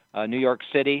to New York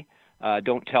City.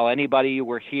 Don't tell anybody you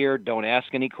were here. Don't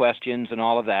ask any questions," and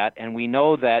all of that. And we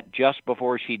know that just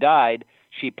before she died,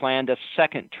 she planned a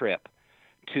second trip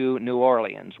to New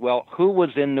Orleans. Well, who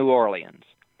was in New Orleans?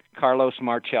 Carlos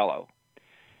Marcello.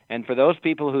 And for those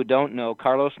people who don't know,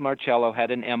 Carlos Marcello had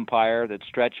an empire that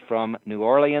stretched from New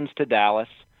Orleans to Dallas.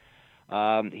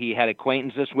 He had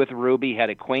acquaintances with Ruby, had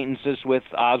acquaintances with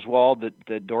Oswald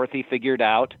that Dorothy figured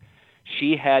out.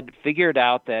 She had figured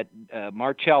out that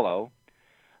Marcello,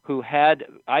 who had,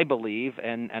 I believe,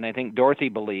 and I think Dorothy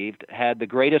believed, had the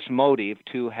greatest motive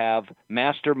to have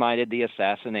masterminded the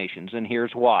assassinations, and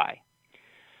here's why.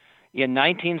 In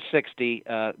 1960,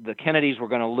 the Kennedys were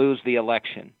going to lose the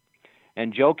election.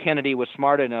 And Joe Kennedy was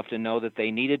smart enough to know that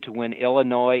they needed to win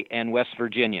Illinois and West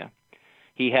Virginia.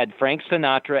 He had Frank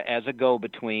Sinatra as a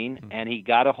go-between, and he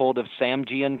got a hold of Sam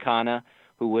Giancana,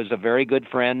 who was a very good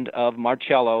friend of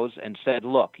Marcello's, and said,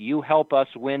 look, you help us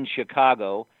win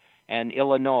Chicago and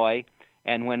Illinois,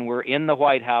 and when we're in the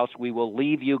White House, we will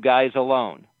leave you guys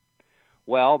alone.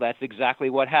 Well, that's exactly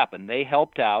what happened. They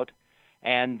helped out,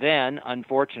 and then,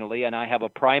 unfortunately, and I have a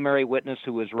primary witness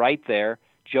who was right there,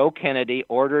 Joe Kennedy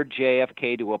ordered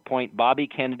JFK to appoint Bobby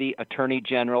Kennedy Attorney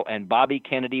General, and Bobby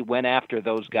Kennedy went after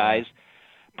those guys,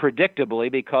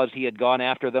 predictably, because he had gone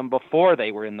after them before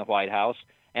they were in the White House,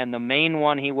 and the main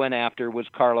one he went after was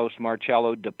Carlos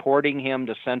Marcello, deporting him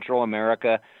to Central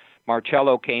America.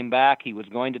 Marcello came back. He was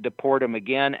going to deport him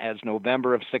again as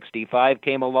November of 65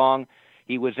 came along.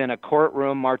 He was in a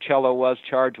courtroom. Marcello was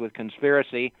charged with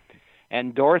conspiracy,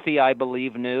 and Dorothy, I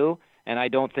believe, knew, and I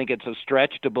don't think it's a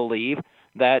stretch to believe,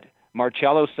 that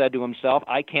Marcello said to himself,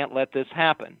 I can't let this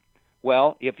happen.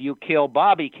 Well, if you kill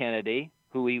Bobby Kennedy,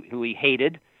 who he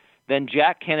hated, then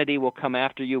Jack Kennedy will come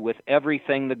after you with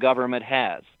everything the government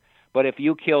has. But if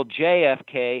you kill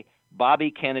JFK,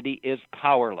 Bobby Kennedy is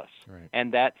powerless. Right.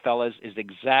 And that, fellas, is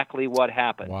exactly what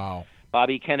happened. Wow.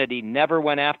 Bobby Kennedy never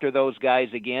went after those guys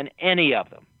again, any of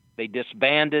them. They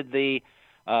disbanded the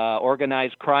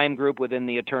organized crime group within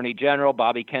the Attorney General.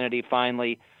 Bobby Kennedy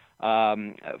finally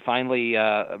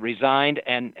resigned.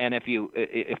 And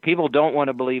if people don't want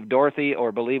to believe Dorothy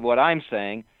or believe what I'm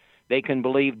saying, they can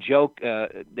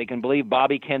believe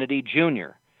Bobby Kennedy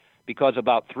Jr., because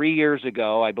about 3 years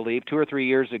ago, I believe 2 or 3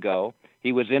 years ago,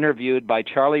 he was interviewed by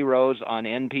Charlie Rose on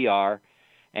NPR,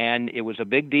 and it was a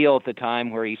big deal at the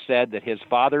time where he said that his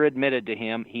father admitted to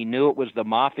him he knew it was the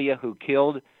mafia who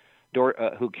killed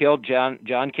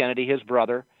John Kennedy, his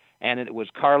brother, and it was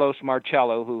Carlos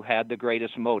Marcello who had the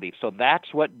greatest motive. So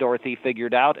that's what Dorothy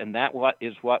figured out, and that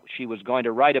is what she was going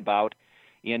to write about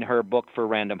in her book for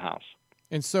Random House.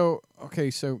 And so,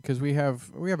 because we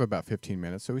have about 15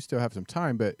 minutes, so we still have some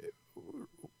time, but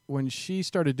when she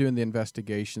started doing the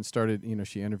investigation,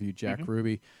 she interviewed Jack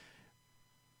Ruby.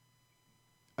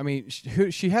 I mean,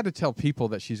 she had to tell people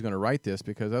that she's going to write this,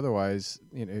 because otherwise,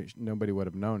 nobody would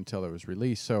have known until it was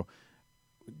released. So,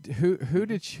 who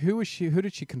did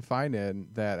she confide in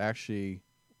that actually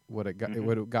would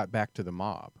have got back to the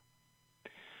mob?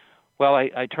 Well,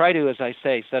 I try to, as I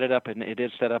say, set it up, and it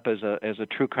is set up as a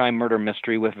true crime murder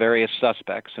mystery with various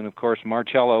suspects, and of course,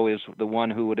 Marcello is the one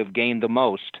who would have gained the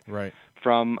most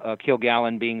from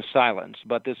Kilgallen being silenced.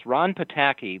 But this Ron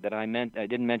Pataki that I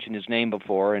didn't mention his name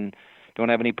before, and don't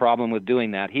have any problem with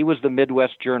doing that. He was the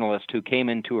Midwest journalist who came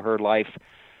into her life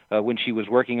when she was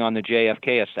working on the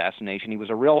JFK assassination. He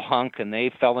was a real hunk, and she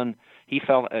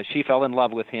fell in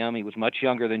love with him. He was much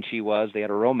younger than she was. They had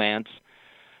a romance.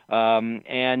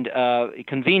 And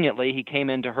conveniently, he came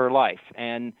into her life,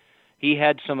 and he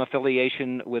had some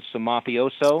affiliation with some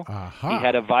mafioso. He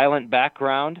had a violent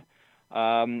background,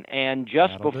 and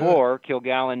just before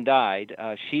Kilgallen died,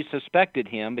 she suspected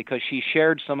him because she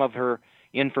shared some of her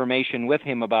information with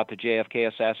him about the JFK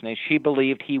assassination. She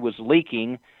believed he was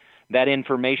leaking that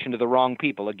information to the wrong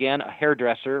people. Again, a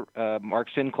hairdresser, Mark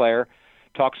Sinclair,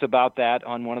 talks about that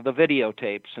on one of the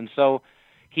videotapes, and so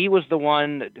he was the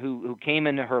one who came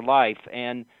into her life,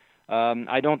 and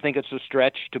I don't think it's a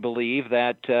stretch to believe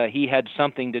that he had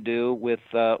something to do with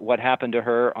what happened to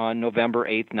her on November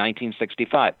 8th,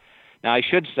 1965. Now, I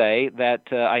should say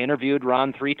that I interviewed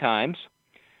Ron 3 times.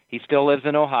 He still lives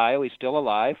in Ohio. He's still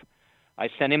alive. I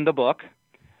sent him the book.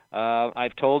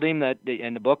 I've told him that,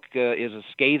 and the book is a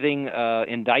scathing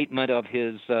indictment of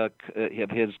his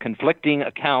conflicting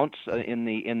accounts in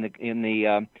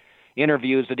the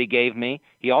interviews that he gave me.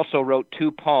 He also wrote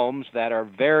 2 poems that are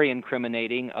very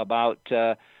incriminating about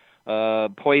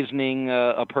poisoning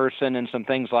a person and some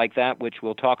things like that, which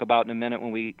we'll talk about in a minute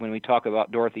when we talk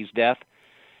about Dorothy's death.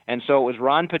 And so it was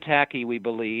Ron Pataki, we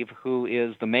believe, who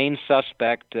is the main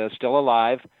suspect, still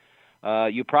alive.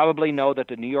 You probably know that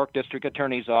the New York District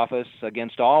Attorney's Office,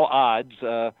 against all odds,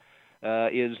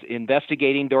 is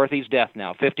investigating Dorothy's death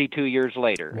now, 52 years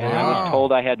later. Wow. And I was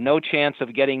told I had no chance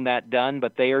of getting that done,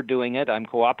 but they are doing it. I'm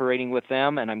cooperating with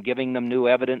them, and I'm giving them new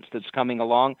evidence that's coming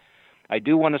along. I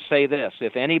do want to say this.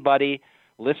 If anybody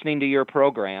listening to your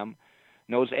program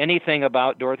knows anything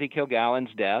about Dorothy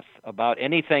Kilgallen's death, about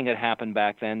anything that happened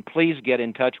back then, please get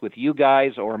in touch with you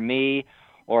guys or me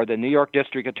or the New York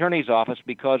District Attorney's Office,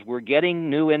 because we're getting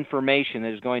new information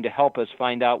that is going to help us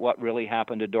find out what really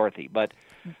happened to Dorothy. But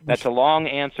that's a long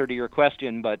answer to your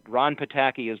question, but Ron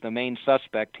Pataki is the main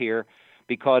suspect here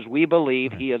because we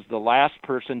believe he is the last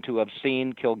person to have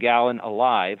seen Kilgallen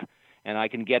alive, and I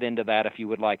can get into that if you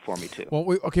would like for me to.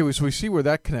 Well, so we see where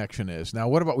that connection is. Now,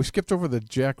 what about, we skipped over the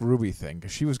Jack Ruby thing,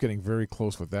 because she was getting very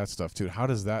close with that stuff, too. How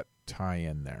does that tie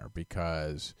in there?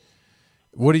 Because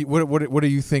what do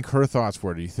you think her thoughts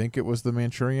were? Do you think it was the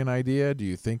Manchurian idea? Do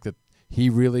you think that he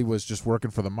really was just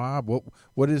working for the mob?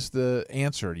 What is the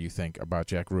answer, do you think, about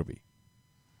Jack Ruby?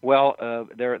 Well,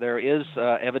 there is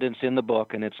evidence in the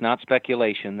book, and it's not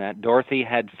speculation, that Dorothy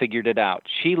had figured it out.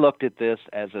 She looked at this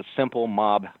as a simple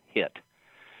mob hit.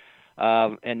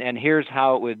 And here's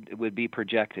how it would be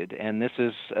projected. And this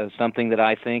is something that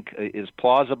I think is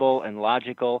plausible and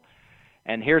logical.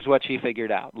 And here's what she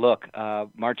figured out. Look,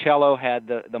 Marcello had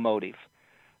the motive.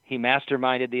 He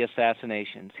masterminded the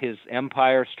assassinations. His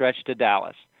empire stretched to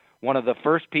Dallas. One of the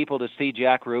first people to see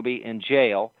Jack Ruby in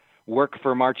jail worked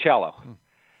for Marcello.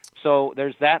 So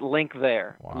there's that link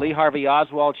there. Wow. Lee Harvey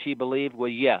Oswald, she believed, well,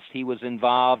 yes, he was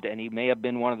involved, and he may have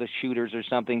been one of the shooters or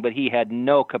something, but he had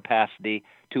no capacity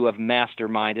to have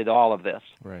masterminded all of this.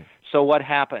 Right. So what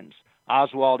happens?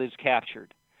 Oswald is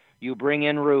captured. You bring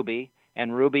in Ruby,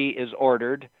 and Ruby is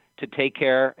ordered to take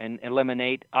care and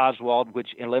eliminate Oswald, which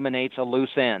eliminates a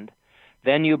loose end.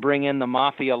 Then you bring in the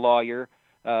mafia lawyer,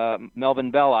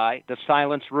 Melvin Belli, to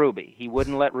silence Ruby. He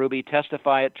wouldn't let Ruby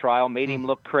testify at trial, made him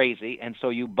look crazy, and so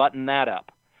you button that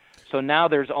up. So now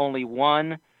there's only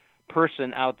one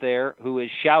person out there who is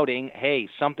shouting, hey,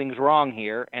 something's wrong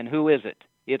here, and who is it?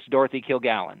 It's Dorothy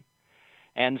Kilgallen.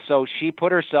 And so she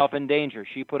put herself in danger.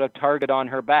 She put a target on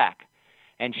her back.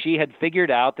 and she had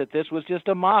figured out that this was just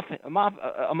a mob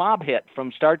hit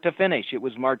from start to finish. It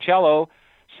was Marcello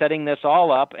setting this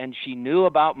all up, and she knew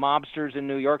about mobsters in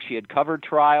New York. She had covered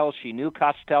trials. She knew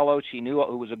Costello. She knew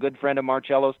who was a good friend of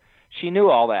Marcello's. She knew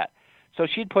all that. So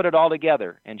she'd put it all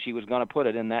together, and she was going to put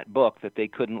it in that book that they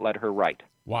couldn't let her write.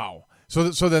 Wow.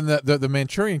 So then the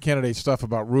Manchurian Candidate stuff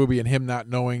about Ruby and him not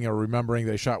knowing or remembering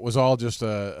they shot was all just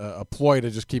a ploy to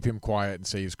just keep him quiet and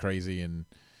say he's crazy, and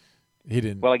he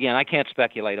didn't. Well, again, I can't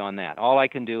speculate on that. All I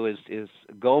can do is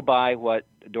go by what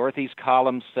Dorothy's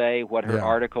columns say, what her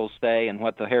articles say, and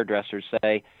what the hairdressers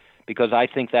say, because I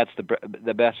think that's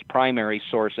the best primary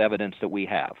source evidence that we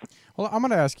have. Well, I'm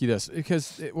going to ask you this,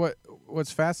 because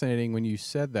what's fascinating when you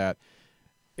said that,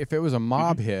 if it was a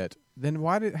mob hit, then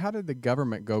how did the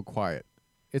government go quiet?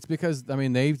 It's because, I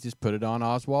mean, they just put it on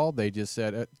Oswald. They just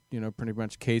said, pretty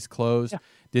much case closed.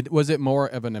 Yeah. Was it more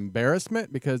of an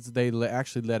embarrassment because they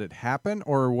actually let it happen,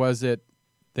 or was it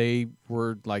they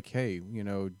were like, hey,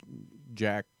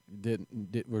 Jack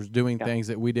was doing things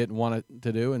that we didn't want it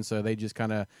to do, and so they just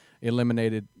kind of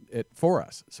eliminated it for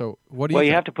us? So what do you think?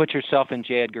 You have to put yourself in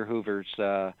J. Edgar Hoover's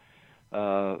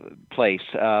place.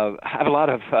 I have a lot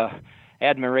of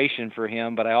admiration for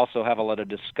him, but I also have a lot of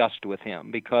disgust with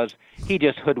him because he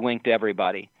just hoodwinked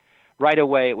everybody. Right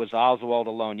away, it was Oswald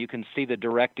alone. You can see the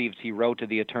directives he wrote to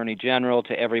the Attorney General,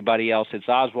 to everybody else. It's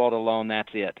Oswald alone, that's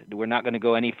it. We're not going to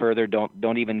go any further.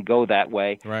 Don't even go that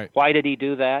way. Right. Why did he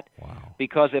do that? Wow.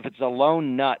 Because if it's a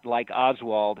lone nut like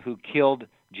Oswald who killed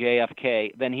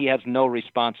JFK, then he has no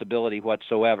responsibility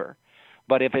whatsoever.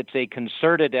 But if it's a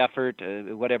concerted effort,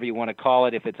 whatever you want to call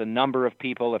it, if it's a number of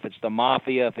people, if it's the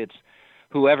mafia, if it's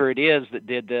whoever it is that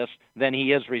did this, then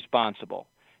he is responsible.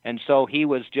 And so he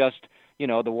was just,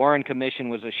 the Warren Commission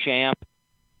was a sham,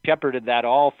 shepherded that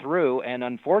all through, and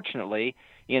unfortunately,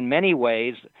 in many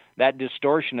ways, that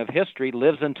distortion of history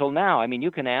lives until now. I mean,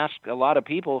 you can ask a lot of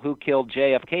people who killed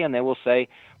JFK, and they will say,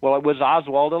 well, it was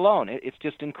Oswald alone. It's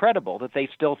just incredible that they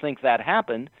still think that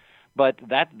happened, but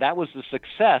that was the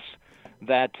success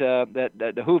that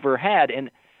Hoover had.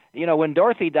 And when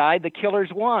Dorothy died, the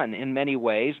killers won in many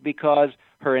ways because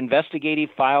her investigative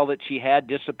file that she had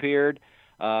disappeared,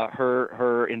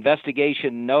 her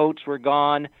investigation notes were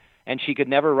gone, and she could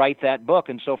never write that book.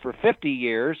 And so for 50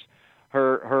 years,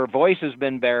 her voice has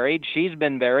been buried. She's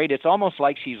been buried. It's almost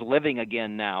like she's living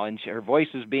again now, and her voice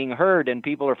is being heard, and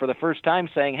people are for the first time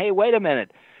saying, hey, wait a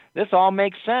minute, this all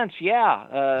makes sense.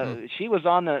 Yeah, she was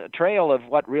on the trail of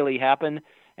what really happened,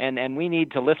 and we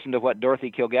need to listen to what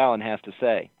Dorothy Kilgallen has to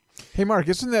say. Hey, Mark,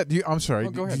 isn't that? I'm sorry.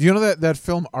 Go ahead. Do you know that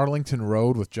film Arlington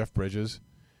Road with Jeff Bridges?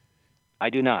 I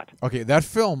do not. Okay, that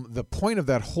film, the point of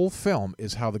that whole film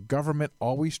is how the government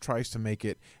always tries to make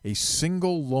it a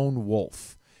single lone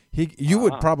wolf. You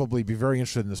would probably be very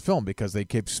interested in this film because they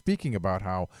keep speaking about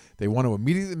how they want to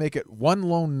immediately make it one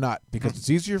lone nut because it's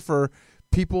easier for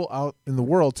people out in the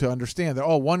world to understand that,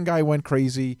 one guy went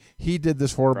crazy, he did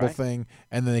this horrible thing,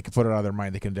 and then they can put it out of their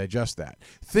mind, they can digest that.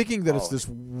 Thinking that it's this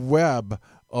web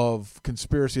of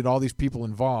conspiracy and all these people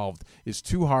involved is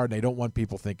too hard, and they don't want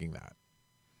people thinking that.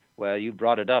 Well, you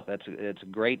brought it up. It's a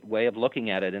great way of looking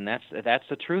at it, and that's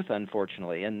the truth,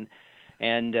 unfortunately. And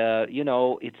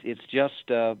it's just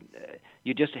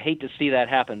you just hate to see that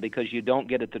happen because you don't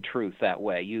get at the truth that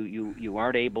way. You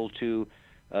aren't able to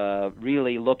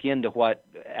really look into what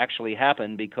actually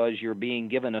happened because you're being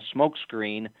given a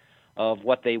smokescreen of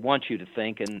what they want you to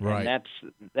think, and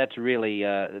that's really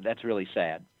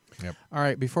sad. Yep. All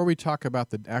right. Before we talk about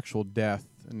the actual death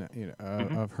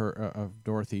of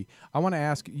Dorothy, I want to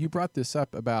ask. You brought this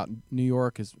up about New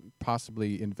York is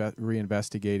possibly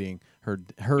reinvestigating her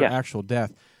actual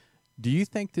death. Do you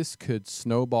think this could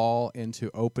snowball into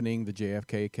opening the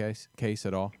JFK case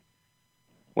at all?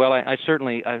 Well, I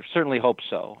certainly hope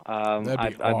so.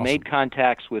 I've made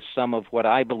contacts with some of what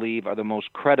I believe are the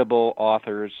most credible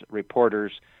authors,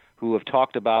 reporters who have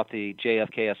talked about the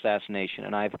JFK assassination,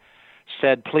 and I've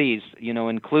said, please,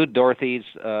 include Dorothy's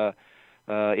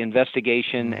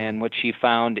investigation and what she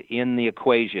found in the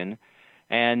equation,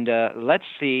 and let's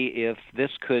see if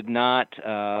this could not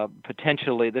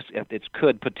potentially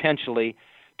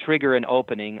trigger an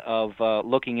opening of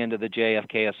looking into the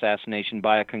JFK assassination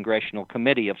by a congressional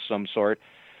committee of some sort,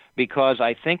 because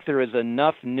I think there is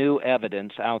enough new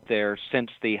evidence out there since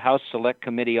the House Select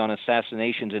Committee on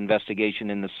Assassinations investigation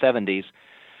in the 70s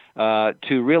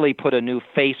to really put a new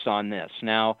face on this.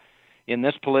 Now, in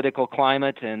this political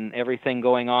climate and everything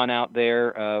going on out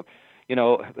there,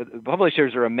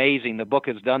 publishers are amazing. The book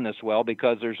has done this well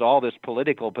because there's all this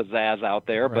political pizzazz out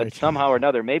there, but somehow or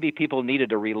another, maybe people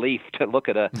needed a relief to look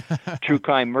at a true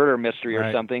crime murder mystery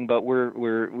or something. But we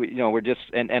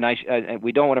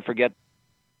don't want to forget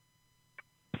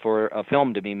for a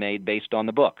film to be made based on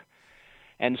the book.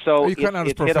 And so it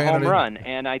hit a home run.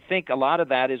 And I think a lot of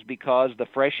that is because the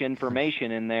fresh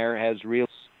information in there has really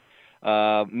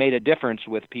made a difference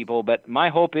with people. But my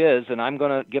hope is, and I'm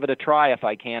going to give it a try if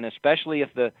I can, especially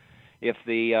if the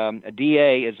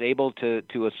DA is able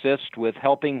to assist with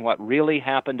helping what really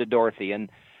happened to Dorothy. And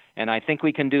I think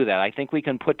we can do that. I think we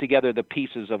can put together the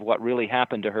pieces of what really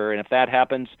happened to her. And if that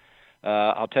happens,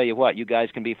 I'll tell you what, you guys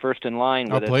can be first in line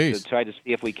with it to try to see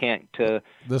if we can't get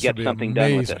something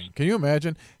done with this. Can you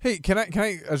imagine? Hey, can I?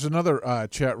 There's another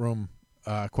chat room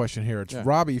question here. It's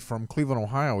Robbie from Cleveland,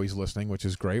 Ohio. He's listening, which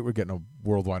is great. We're getting a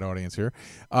worldwide audience here.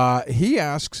 He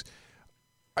asks,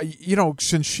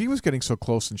 since she was getting so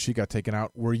close and she got taken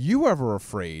out, were you ever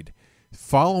afraid,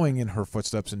 following in her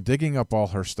footsteps and digging up all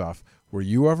her stuff, were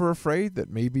you ever afraid that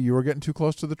maybe you were getting too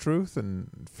close to the truth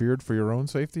and feared for your own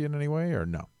safety in any way, or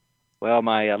no? Well,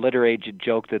 my literary agent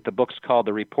joked that the book's called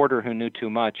The Reporter Who Knew Too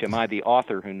Much. Am I the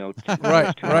author who knows too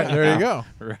much? Right, there you go.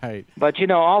 Right. But,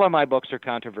 all of my books are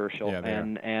controversial. Yeah,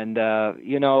 and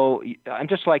I'm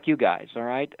just like you guys, all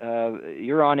right?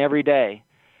 You're on every day,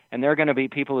 and there are going to be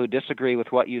people who disagree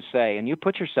with what you say, and you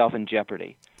put yourself in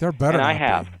jeopardy. They're better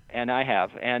And I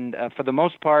have. And for the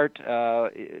most part,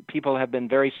 people have been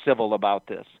very civil about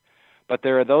this. But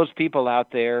there are those people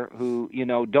out there who,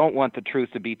 don't want the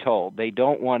truth to be told. They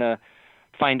don't want to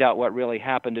find out what really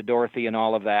happened to Dorothy and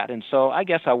all of that. And so I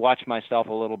guess I watch myself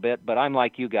a little bit, but I'm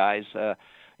like you guys.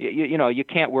 You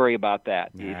can't worry about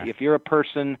that. Nah. If you're a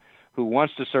person who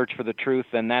wants to search for the truth,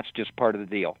 then that's just part of the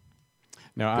deal.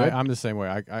 No, I'm the same way.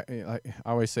 I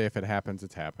always say if it happens,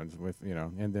 it happens.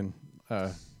 And then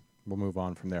we'll move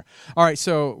on from there. All right,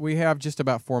 so we have just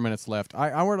about 4 minutes left.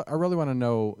 I really want to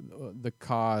know the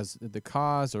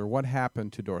cause or what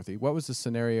happened to Dorothy. What was the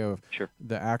scenario of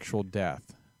the actual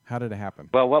death? How did it happen?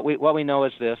 Well, what we know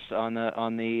is this: on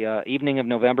the evening of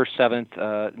November 7th,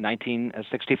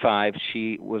 1965,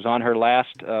 she was on her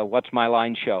last "What's My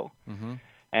Line" show. Mm-hmm.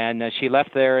 And she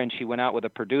left there, and she went out with a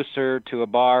producer to a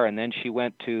bar, and then she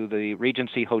went to the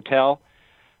Regency Hotel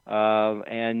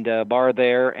and bar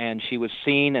there, and she was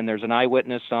seen, and there's an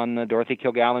eyewitness on the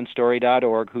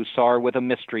DorothyKilgallenStory.org who saw her with a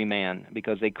mystery man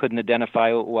because they couldn't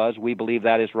identify who it was. We believe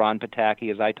that is Ron Pataki,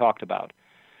 as I talked about.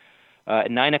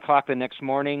 At 9 o'clock the next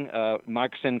morning,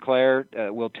 Mark Sinclair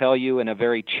will tell you in a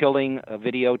very chilling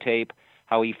videotape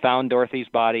how he found Dorothy's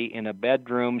body in a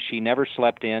bedroom she never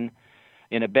slept in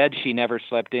a bed she never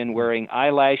slept in, wearing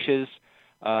eyelashes,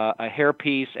 a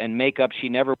hairpiece, and makeup she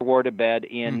never wore to bed,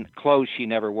 in clothes she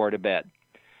never wore to bed.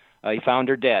 He found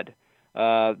her dead.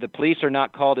 The police are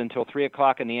not called until 3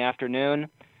 o'clock in the afternoon,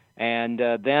 and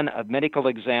then a medical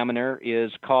examiner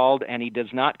is called, and he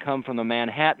does not come from the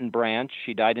Manhattan branch.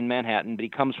 She died in Manhattan, but he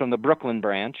comes from the Brooklyn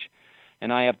branch.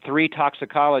 And I have 3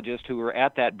 toxicologists who were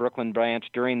at that Brooklyn branch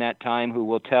during that time who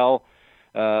will tell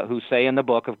who say in the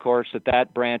book, of course,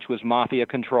 that branch was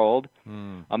mafia-controlled.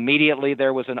 Immediately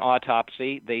there was an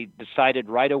autopsy. They decided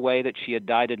right away that she had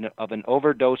died of an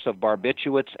overdose of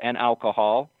barbiturates and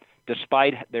alcohol,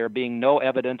 despite there being no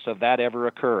evidence of that ever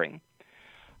occurring.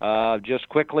 Just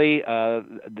quickly,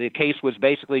 the case was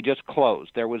basically just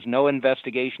closed. There was no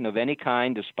investigation of any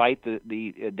kind, despite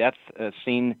the death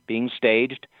scene being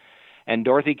staged. And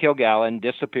Dorothy Kilgallen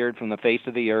disappeared from the face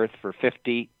of the earth for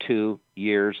 52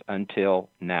 years until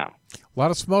now. A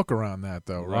lot of smoke around that,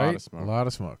 though, right? A lot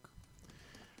of smoke.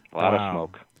 A lot of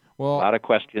smoke. Well, a lot of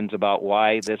questions about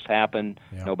why this happened.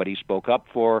 Yep. Nobody spoke up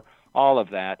for all of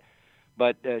that.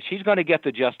 But she's going to get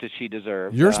the justice she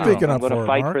deserves. You're speaking up for her, I'm going to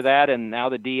fight Mark. for that, and now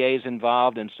the DA's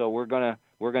involved, and so we're going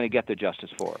to get the justice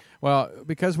for her. Well,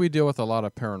 because we deal with a lot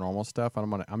of paranormal stuff,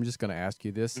 I'm just going to ask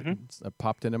you this. Mm-hmm. It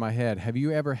popped into my head. Have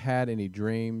you ever had any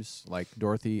dreams, like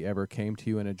Dorothy ever came to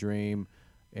you in a dream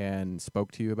and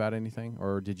spoke to you about anything?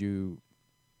 Or did you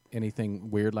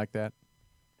anything weird like that?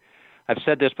 I've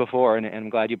said this before, and I'm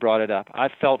glad you brought it up.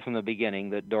 I've felt from the beginning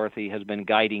that Dorothy has been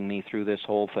guiding me through this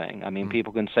whole thing. I mean,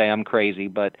 people can say I'm crazy,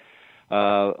 but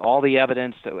all the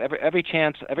evidence, every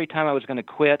time I was going to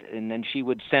quit, and then she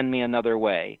would send me another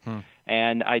way.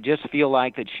 And I just feel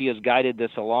like that she has guided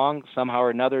this along. Somehow or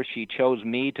another, she chose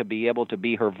me to be able to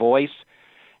be her voice,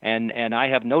 and I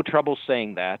have no trouble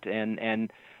saying that.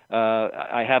 And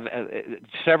I have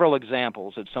several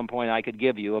examples at some point I could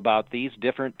give you about these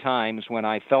different times when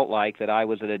I felt like that I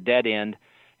was at a dead end,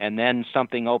 and then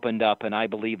something opened up, and I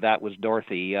believe that was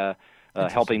Dorothy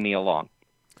helping me along.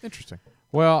 Interesting.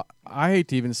 Well, I hate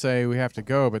to even say we have to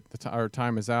go, but our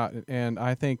time is out, and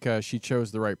I think she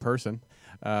chose the right person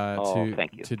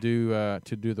thank you. to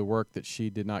do the work that she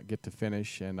did not get to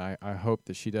finish, and I hope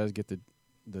that she does get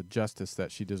the justice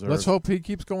that she deserves. Let's hope he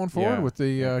keeps going forward Yeah. with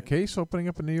the case opening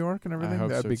up in New York and everything. hope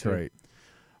That'd so, be too. great.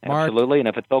 Mark? Absolutely, and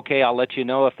if it's okay, I'll let you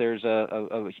know if there's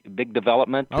a big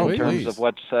development in terms please. of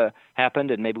what's happened,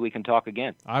 and maybe we can talk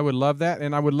again. I would love that,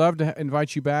 and I would love to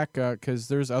invite you back because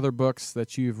there's other books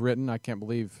that you've written. I can't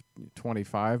believe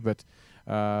 25, but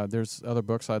there's other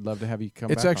books I'd love to have you come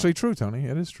back It's actually on. true, Tony.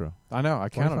 It is true. I know. I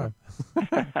counted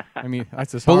them. I mean,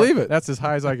 that's as Believe it. That's as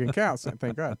high as I can count, so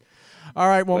thank God. All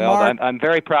right, well, Well, Mark. I'm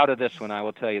very proud of this one, I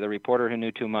will tell you. The Reporter Who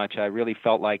Knew Too Much, I really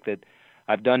felt like that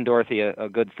I've done Dorothy a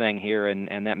good thing here,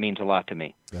 and that means a lot to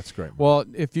me. That's great. Well,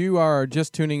 if you are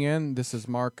just tuning in, this is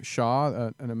Mark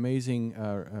Shaw, an amazing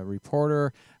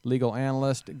reporter, legal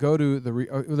analyst. Go to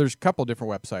there's a couple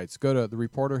different websites. Go to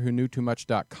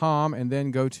thereporterwhoknewtoomuch.com and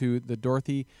then go to the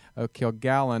Dorothy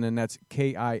Kilgallen, and that's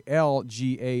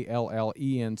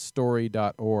KILGALLEN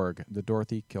story.org. The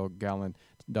Dorothy Kilgallen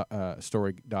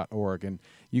story.org, and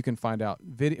you can find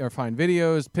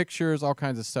videos, pictures, all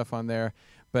kinds of stuff on there.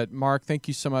 But Mark, thank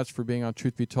you so much for being on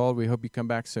Truth Be Told. We hope you come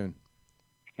back soon.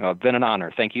 It's been an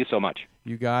honor. Thank you so much.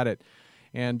 You got it.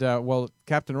 And, well,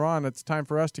 Captain Ron, it's time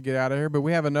for us to get out of here, but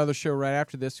we have another show right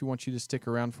after this we want you to stick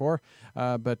around for.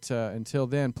 But until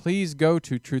then, please go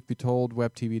to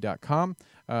truthbetoldwebtv.com.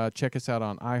 Check us out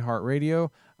on iHeartRadio,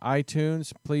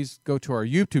 iTunes. Please go to our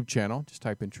YouTube channel. Just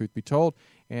type in Truth Be Told.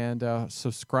 And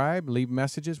subscribe, leave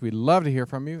messages. We'd love to hear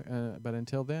from you. But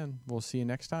until then, we'll see you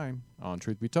next time on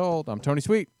Truth Be Told. I'm Tony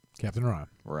Sweet. Captain Ron.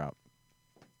 We're out.